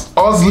 I was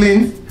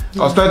hustling. I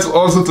was trying to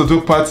hustle to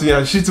do party,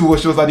 and she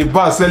was at the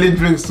bar selling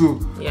drinks too,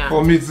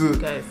 for me too.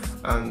 Guys.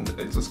 And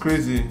it was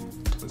crazy.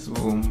 So,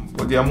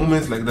 but there are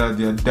moments like that.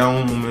 There are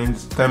down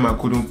moments. Time I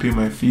couldn't pay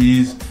my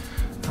fees,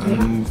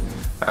 and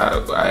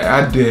I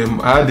had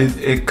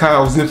a car. I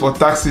was in for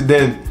taxi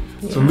then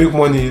to make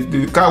money.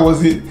 The car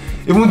wasn't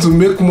even to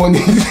make money.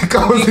 the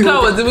car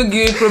was even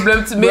giving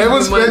problem to make money. I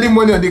was spending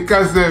money on the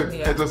car.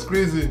 It was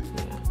crazy.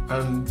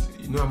 And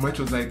my mom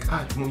was like,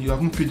 you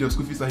haven't paid your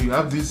school fees, and you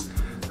have this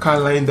car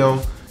lying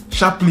down.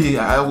 sharply.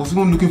 I was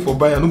even looking for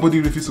buyer. Nobody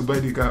refused to buy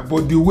the car.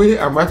 But the way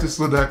Amara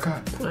sold that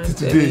car till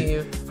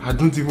today, I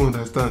don't even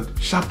understand.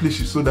 Sharply,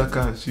 she sold that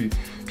car. And she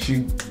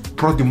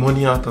brought the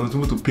money out and was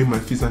able to pay my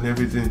fees and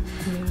everything.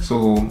 Yeah.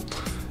 So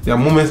there are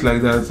moments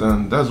like that,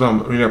 and that's why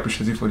I'm really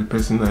appreciative for the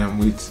person I am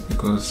with,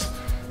 because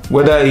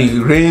whether it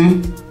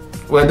rain,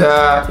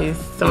 whether it's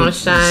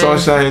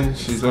sunshine,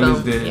 she's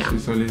always there. Yeah.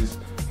 She's always,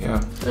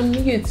 yeah. And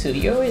you too,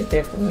 you're always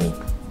there for me.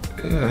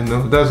 Yeah, I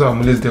know. That's why I'm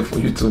always there for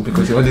you too,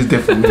 because you're always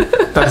there for me.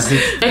 That's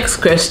it. Next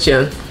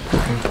question.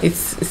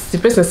 It's the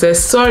person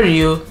says,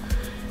 sorry,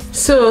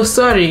 so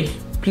sorry,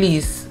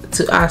 please,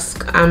 to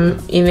ask. I'm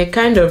in a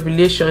kind of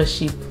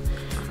relationship.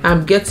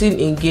 I'm getting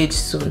engaged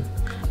soon,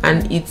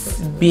 and it's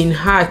been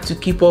hard to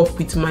keep up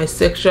with my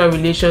sexual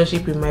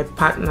relationship with my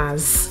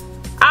partners.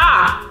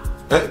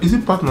 Is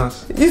it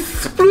partners?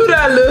 It's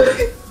plural.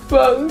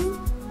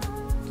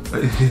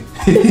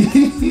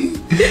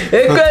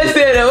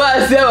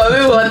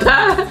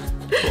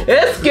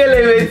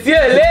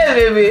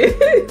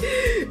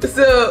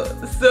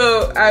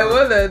 So I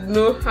want to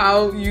know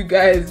how you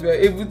guys were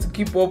able to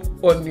keep up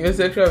on your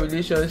sexual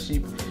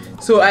relationship,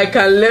 so I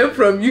can learn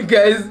from you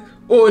guys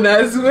own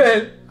as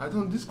well. I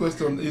don't. This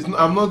question is.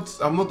 I'm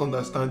not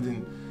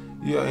understanding.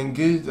 You are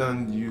engaged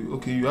and you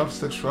have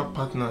sexual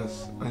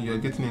partners and you are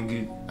getting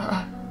engaged.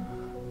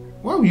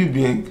 Why will you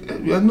be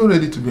engaged? You are not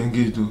ready to be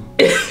engaged though.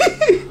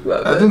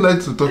 I don't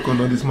like to talk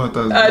on all these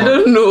matters. I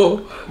don't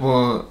know.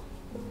 But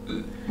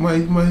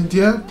my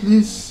dear,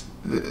 please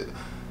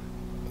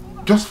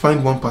just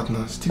find one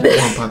partner, stick with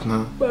one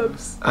partner,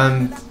 Babs.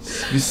 And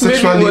be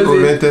sexually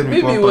oriented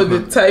with one partner. Maybe it was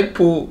a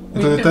typo.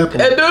 It was a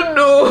typo. I don't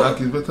know.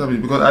 Okay, it's better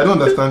because I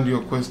don't understand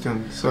your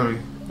question. Sorry.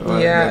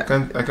 Yeah.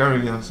 I can't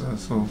really answer.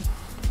 So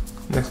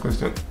next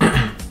question.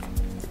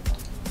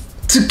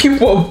 To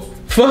keep up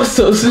fast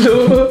or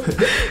slow.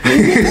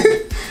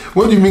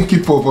 What do you mean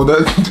keep up? Or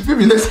that?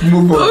 Maybe let's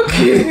move on.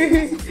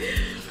 Okay.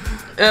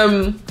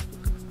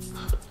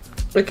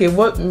 Okay.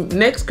 What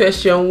next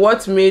question?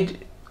 What made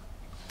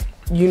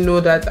you know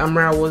that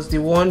Amara was the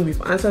one?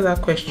 We've answered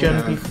that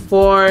question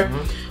before.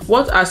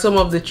 What are some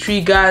of the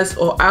triggers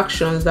or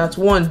actions that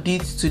one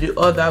did to the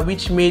other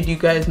which made you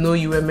guys know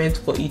you were meant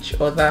for each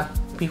other?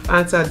 We've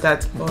answered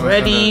that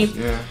already.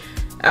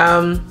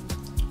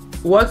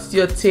 What's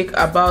your take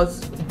about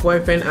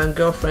boyfriend and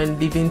girlfriend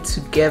living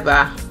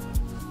together?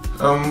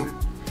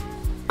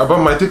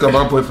 About my take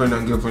about boyfriend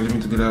and girlfriend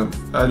living together,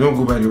 I don't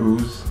go by the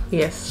rules.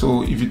 Yes.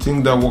 So if you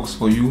think that works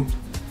for you,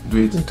 do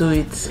it. Do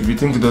it. If you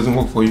think it doesn't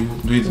work for you,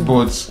 do it.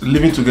 But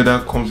living together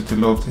comes with a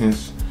lot of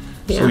things.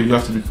 So you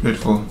have to be prepared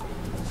for.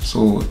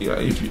 So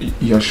if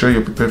you are sure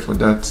you're prepared for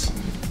that,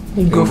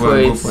 go for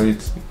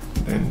it.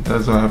 And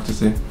that's what I have to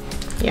say.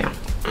 Yeah.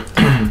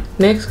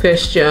 Next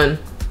question.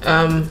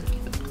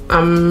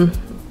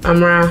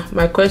 Amara,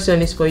 my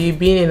question is for you.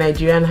 Being a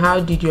Nigerian, how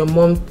did your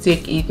mom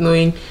take it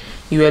knowing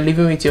you were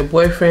living with your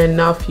boyfriend,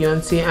 now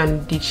fiance,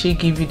 and did she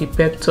give you the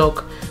pep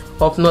talk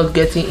of not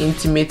getting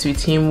intimate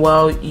with him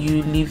while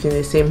you live in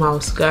the same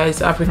house?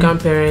 Guys, African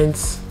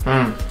parents,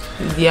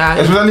 yeah,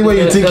 especially when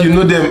you think you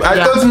know them.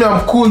 I thought me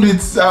I'm cool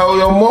with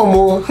your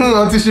mom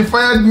until she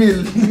fired me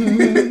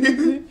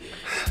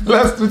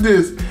last 2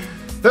 days.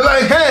 They're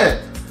like,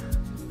 hey,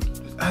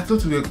 I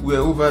thought we were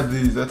over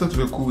this. I thought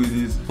we were cool with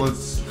this, but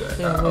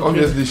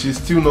obviously she's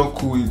still not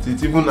cool with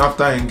it, even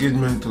after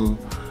engagement or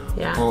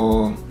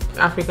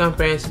African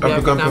parents.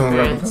 African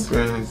parents. I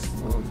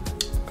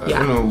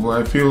don't know,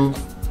 but I feel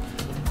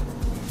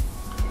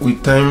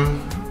with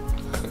time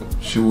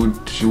she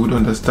would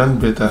understand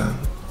better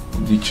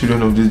the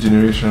children of this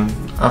generation.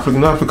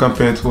 African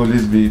parents will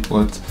always be,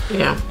 but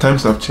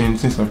times have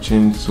changed, things have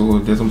changed. So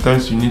there's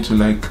sometimes you need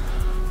to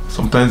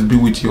sometimes be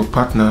with your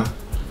partner.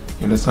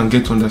 You understand,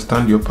 get to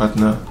understand your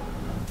partner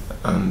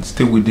and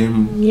stay with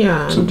them.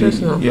 Yeah,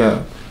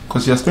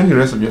 because you are spending the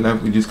rest of your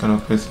life with this kind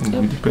of person,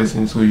 with the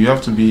person. So you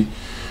have to be.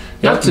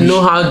 You have to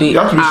know how they. You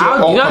have to be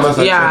sure all comers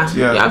accept.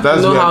 You have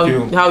to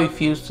know how it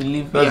feels to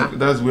live.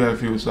 That's where I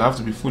feel. So I have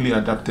to be fully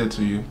adapted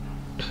to you.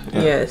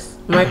 Yeah. Yes.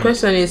 My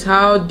question is,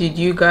 how did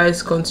you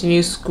guys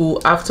continue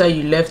school after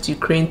you left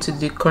Ukraine to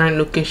the current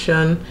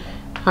location?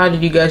 How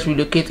did you guys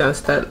relocate and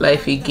start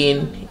life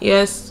again?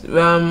 Yes.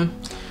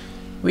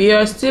 We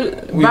are still.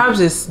 Babs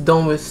is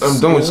done with school. I'm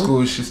done with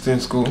school. She's still in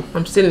school.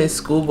 I'm still in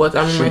school, but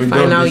I'm in my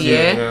final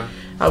year.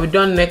 I'll be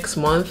done next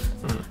month,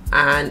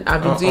 and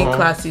I've been doing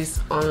classes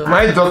online.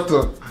 My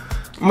doctor.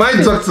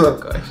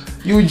 Gosh.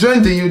 You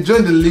join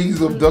the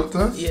leagues of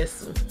doctors.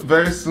 Yes.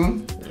 Very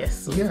soon.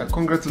 Yes. Yeah.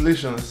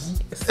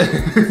 Congratulations.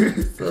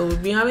 Yes. So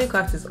we've been having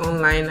classes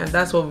online, and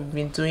that's what we've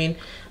been doing.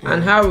 Yeah.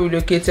 And how we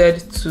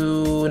relocated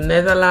to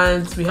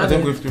Netherlands. I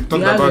think we've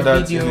talked about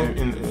that.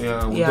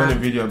 We've done a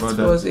video about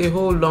that. It was a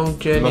whole long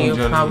journey of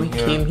how we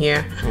came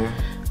here.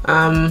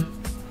 Yeah.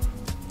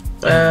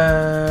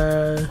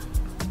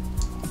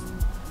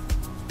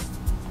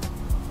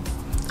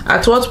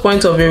 At what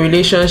point of your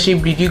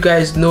relationship did you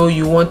guys know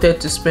you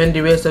wanted to spend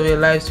the rest of your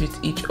lives with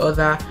each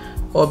other?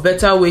 Or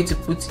better way to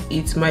put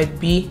it might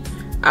be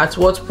at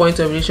what point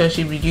of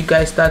relationship did you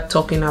guys start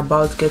talking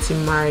about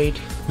getting married?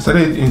 We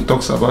started in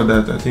talks about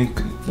that, I think,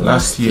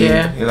 last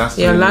year.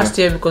 Last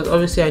year, because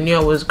obviously I knew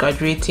I was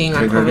graduating,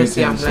 and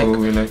obviously I'm so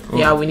like, oh,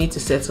 yeah, we need to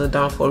settle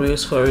down for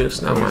reals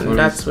now, and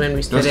that's when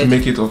we started. Just to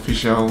make it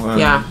official.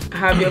 Yeah.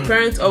 Have your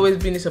parents always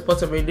been in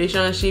support of a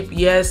relationship?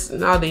 Yes,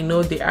 now they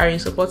know they are in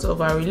support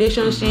of our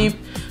relationship.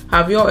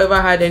 Have you all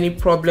ever had any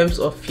problems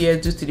or fear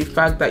due to the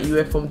fact that you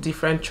were from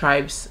different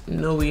tribes?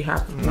 No, we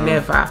have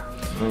never.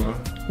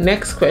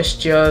 Next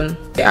question.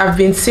 I've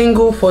been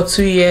single for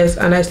 2 years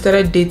and I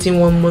started dating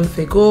 1 month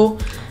ago.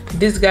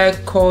 This guy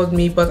called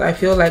me, but I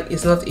feel like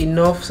it's not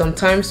enough.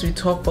 Sometimes we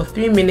talk for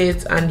 3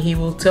 minutes and he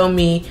will tell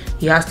me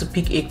he has to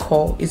pick a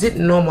call. Is it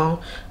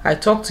normal? I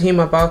talked to him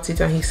about it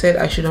and he said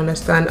I should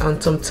understand,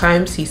 and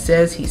sometimes he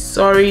says he's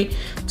sorry.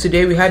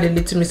 Today we had a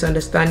little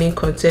misunderstanding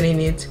concerning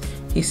it.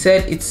 He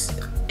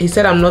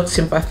said I'm not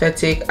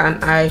sympathetic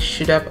and I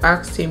should have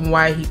asked him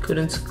why he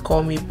couldn't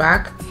call me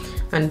back.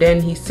 And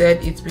then he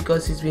said it's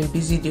because he's been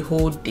busy the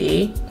whole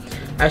day.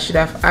 I should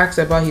have asked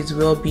about his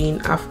well-being.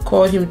 I've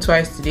called him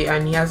twice today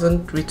and he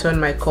hasn't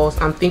returned my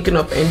calls. I'm thinking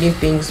of ending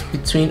things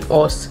between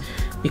us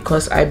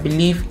because I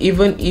believe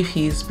even if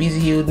he's busy,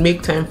 he would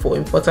make time for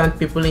important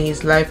people in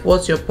his life.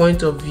 What's your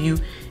point of view?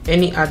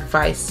 Any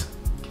advice?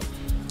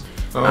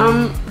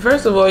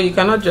 First of all, you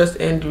cannot just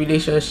end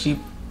relationship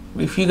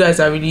if you guys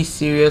are really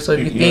serious, or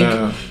if you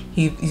think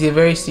he's a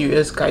very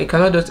serious guy. You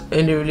cannot just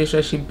end a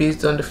relationship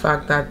based on the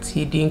fact that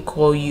he didn't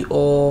call you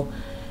or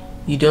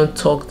you don't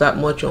talk that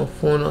much on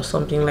phone or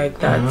something like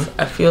that.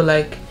 I feel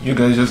like you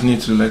guys just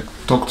need to like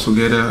talk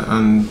together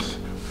and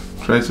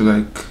try to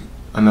like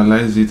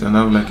analyze it and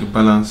have like a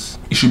balance.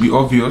 It should be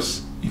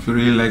obvious if he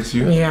really likes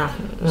you. Yeah.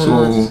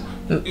 So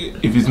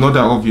if it's not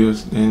that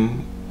obvious,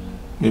 then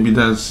maybe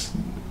that's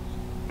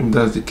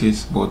the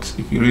case. But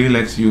if he really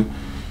likes you,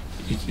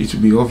 it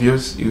should be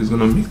obvious. He was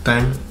gonna make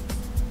time,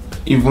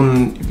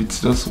 even if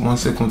it's just 1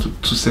 second to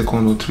 2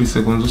 seconds or 3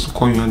 seconds, just to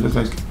call you and just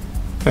like,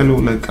 hello,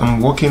 like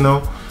I'm working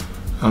now,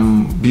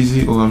 I'm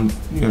busy, or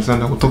you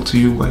understand, I will talk to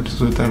you by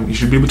this other time. You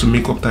should be able to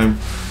make up time.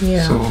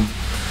 Yeah. So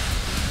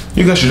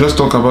you guys should just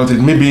talk about it.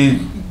 Maybe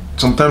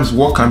sometimes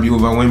work can be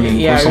overwhelming.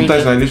 Yeah,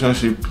 sometimes in a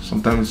relationship,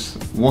 sometimes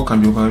work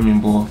can be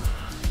overwhelming, but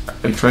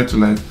I try to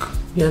like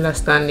be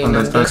understanding.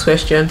 And next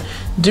question.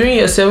 During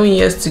your 7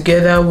 years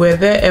together, were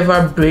there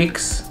ever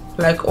breaks,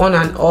 like on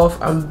and off,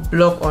 and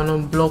block on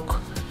unblock?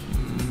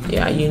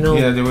 Yeah, you know.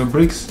 Yeah, there were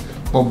breaks,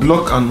 or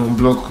block and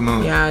unblock.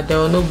 No. Yeah, there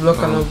were no block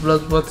and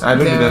unblock, but I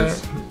don't do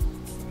that.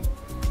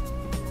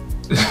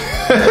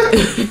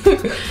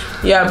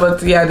 Yeah,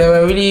 but yeah, there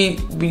were really,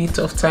 really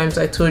tough times.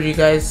 I told you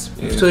guys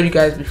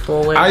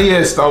before. When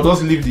yes, I'll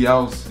just leave the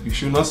house. You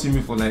should not see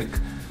me for like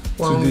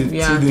 2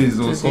 days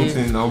or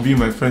something. I'll be in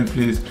my friend's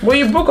place. Well,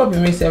 you broke up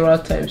with me several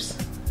times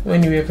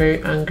when you were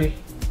very angry.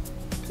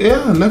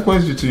 Yeah,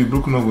 likewise you too. You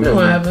broken up with me. No,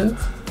 I haven't.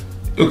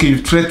 Okay, you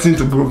threatened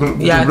to break up.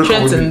 Yeah,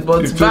 threatened,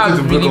 but Babs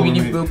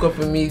really broke up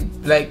with me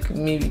like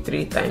maybe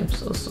 3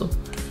 times or so.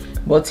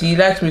 But he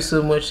liked me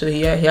so much, so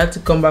he had to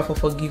come back for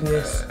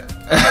forgiveness.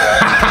 Oh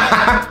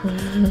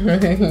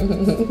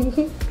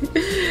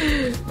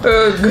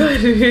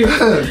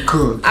god.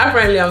 Good.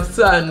 Apparently I'm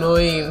so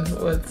annoying,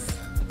 but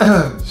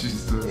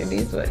Jesus. It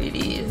is what it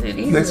is.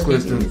 Next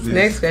question, please.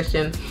 Next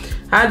question.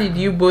 How did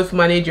you both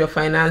manage your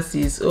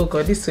finances? Oh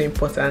god, this is so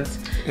important.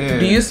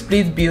 Do you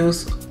split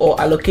bills or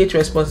allocate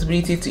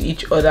responsibility to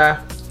each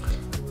other?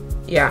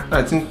 Yeah.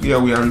 I think we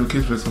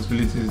allocate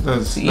responsibilities.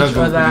 That's to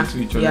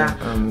each other. Yeah.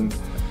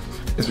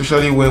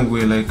 Especially when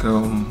we're like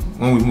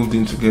when we moved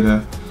in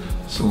together.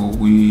 So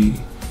we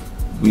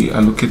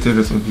allocated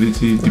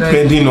responsibility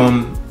depending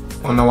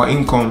on our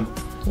income.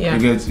 Yeah.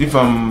 If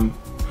I'm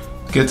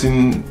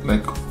getting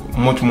like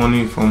much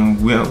money from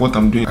what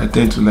I'm doing, I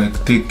tend to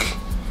like take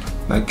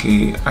like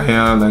a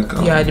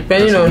higher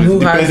depending on who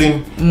has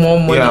more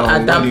money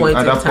at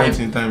that point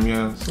in time.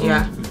 Yeah. So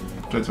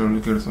try to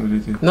allocate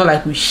responsibility. Not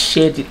like we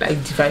shared it,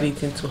 like divide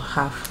it into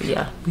half.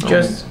 Yeah.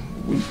 I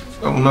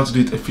will not do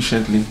it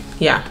efficiently.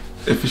 Yeah.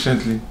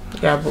 Efficiently.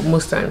 Yeah, but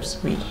most times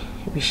we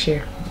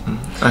share.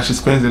 And she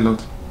spends a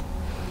lot.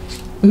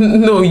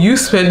 No, you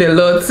spend a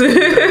lot.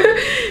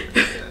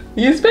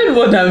 You spend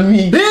more than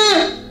me. You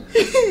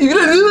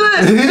don't do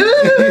that.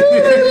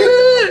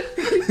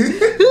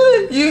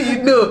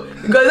 You know,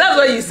 because that's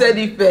why you said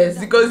it first.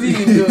 Because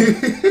you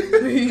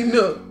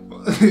know.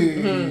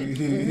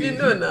 You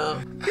know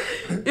now.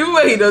 Even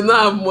when he does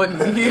not have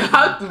money, you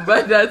have to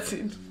buy that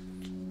thing.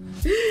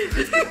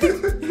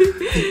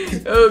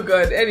 Oh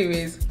God.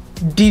 Anyways,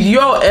 did you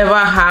all ever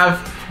have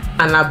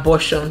an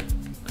abortion?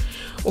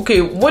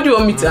 Okay, what do you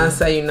want me to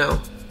answer you now?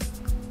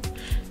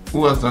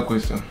 Who asked that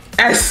question?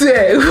 I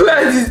swear, who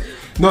asked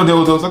this? No, there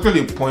was actually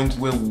a point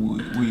where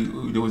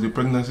there was a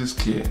pregnancy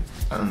scare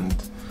and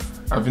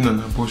having an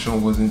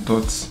abortion was in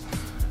thoughts.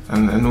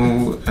 And I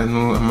know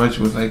Amara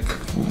was like,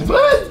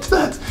 what?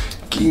 That?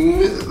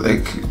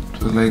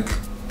 Like,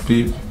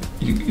 babe,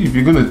 if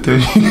you're gonna tell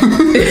you,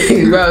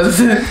 Let's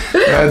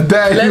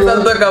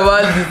not talk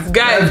about this,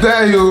 guys.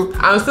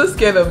 I'm so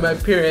scared of my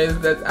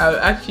parents that I would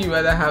actually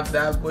rather have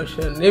that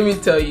abortion. Let me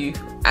tell you.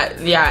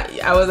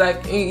 I was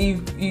like, if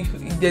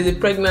there's a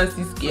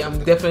pregnancy scare, I'm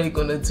definitely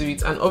gonna do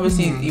it. And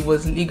obviously, it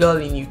was legal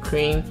in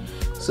Ukraine,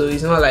 so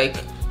it's not like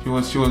she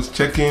was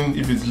checking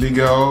if it's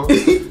legal.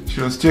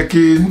 She was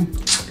checking.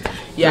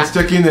 She was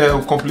checking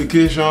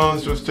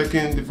complications. She was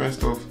checking different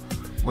stuff.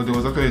 But there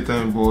was actually a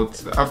time.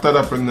 But after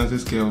that pregnancy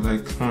scare, I was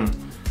like,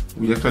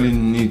 we actually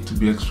need to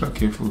be extra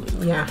careful.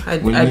 Yeah, I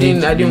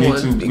didn't want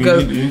to,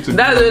 because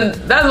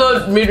that's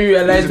what made me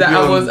realize that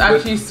I was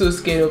actually so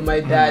scared of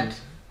my dad.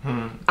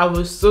 I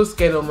was so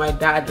scared of my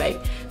dad. Like,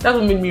 that's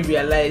what made me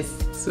realize.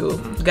 So,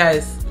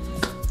 guys,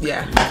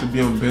 yeah. You need to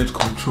be on birth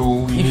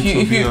control.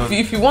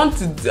 If you want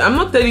to, I'm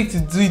not telling you to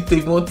do it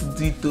if you want to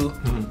do it though,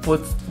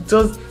 but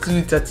just do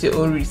it at your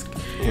own risk.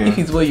 Yeah. If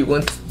it's what you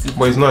want to do.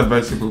 But it's not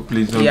advisable,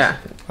 please don't. Yeah.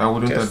 I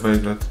wouldn't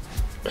advise that.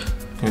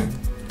 Yeah.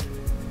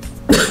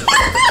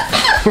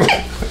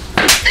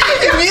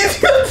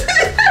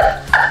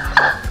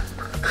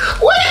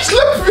 Why are you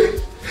slapping?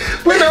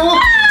 When I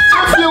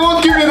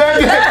won't give me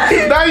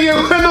that year,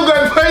 when I don't go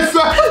advise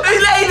her.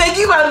 It's like they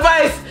give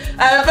advice.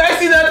 I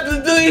advise you not to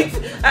do it.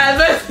 I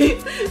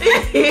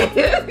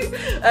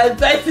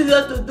advise you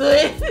not to do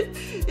it.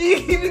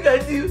 Look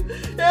at you.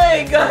 Oh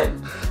my God.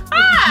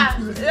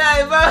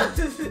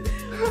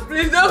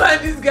 Please don't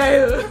mind this guy.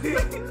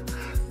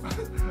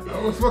 I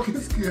was fucking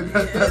scared.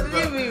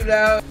 Leave me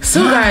now.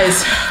 So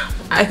guys,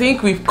 I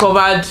think we've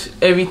covered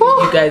everything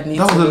you guys need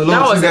to know.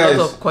 That was a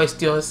lot of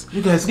questions.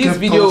 You guys, this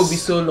video will be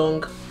so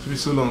long. It will be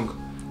so long.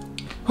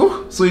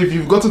 So if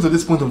you've gotten to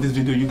this point of this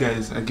video, you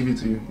guys, I give it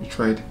to you. You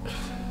tried.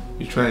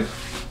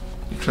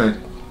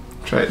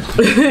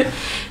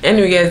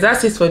 Anyway guys,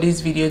 that's it for this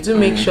video. Do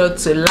make sure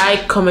to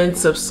like, comment,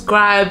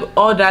 subscribe,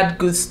 all that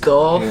good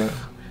stuff.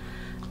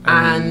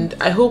 And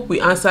I hope we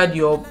answered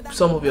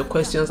some of your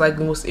questions, like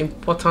the most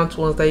important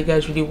ones that you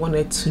guys really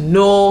wanted to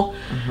know.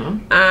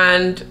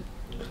 And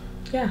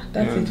yeah,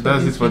 that's it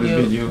for this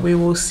video. We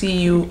will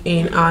see you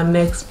in our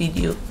next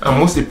video. And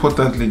most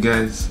importantly,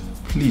 guys,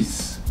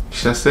 please,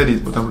 she has said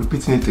it, but I'm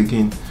repeating it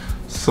again.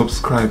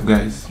 Subscribe,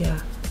 guys. Yeah.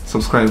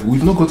 Subscribe.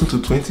 We've not gotten to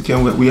 20K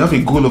and we have a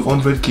goal of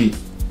 100K.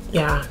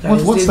 Yeah,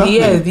 guys. The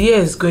year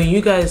is going.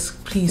 You guys,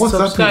 please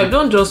subscribe.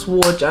 Don't just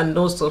watch and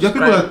don't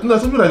subscribe. Yeah,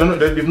 some people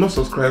that they've not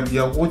subscribed. They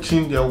are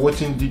watching. They're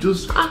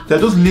just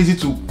lazy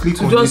to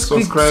click on the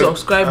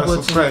subscribe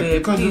button there.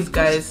 Please,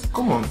 guys,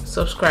 come on,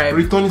 subscribe.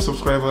 Returning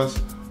subscribers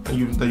and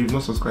you've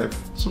not subscribed.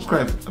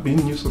 Subscribe. I mean,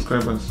 new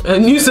subscribers.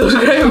 New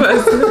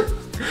subscribers.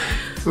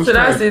 So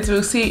that's it.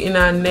 We'll see you in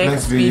our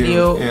next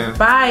video. Yeah.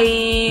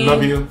 Bye.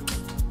 Love you.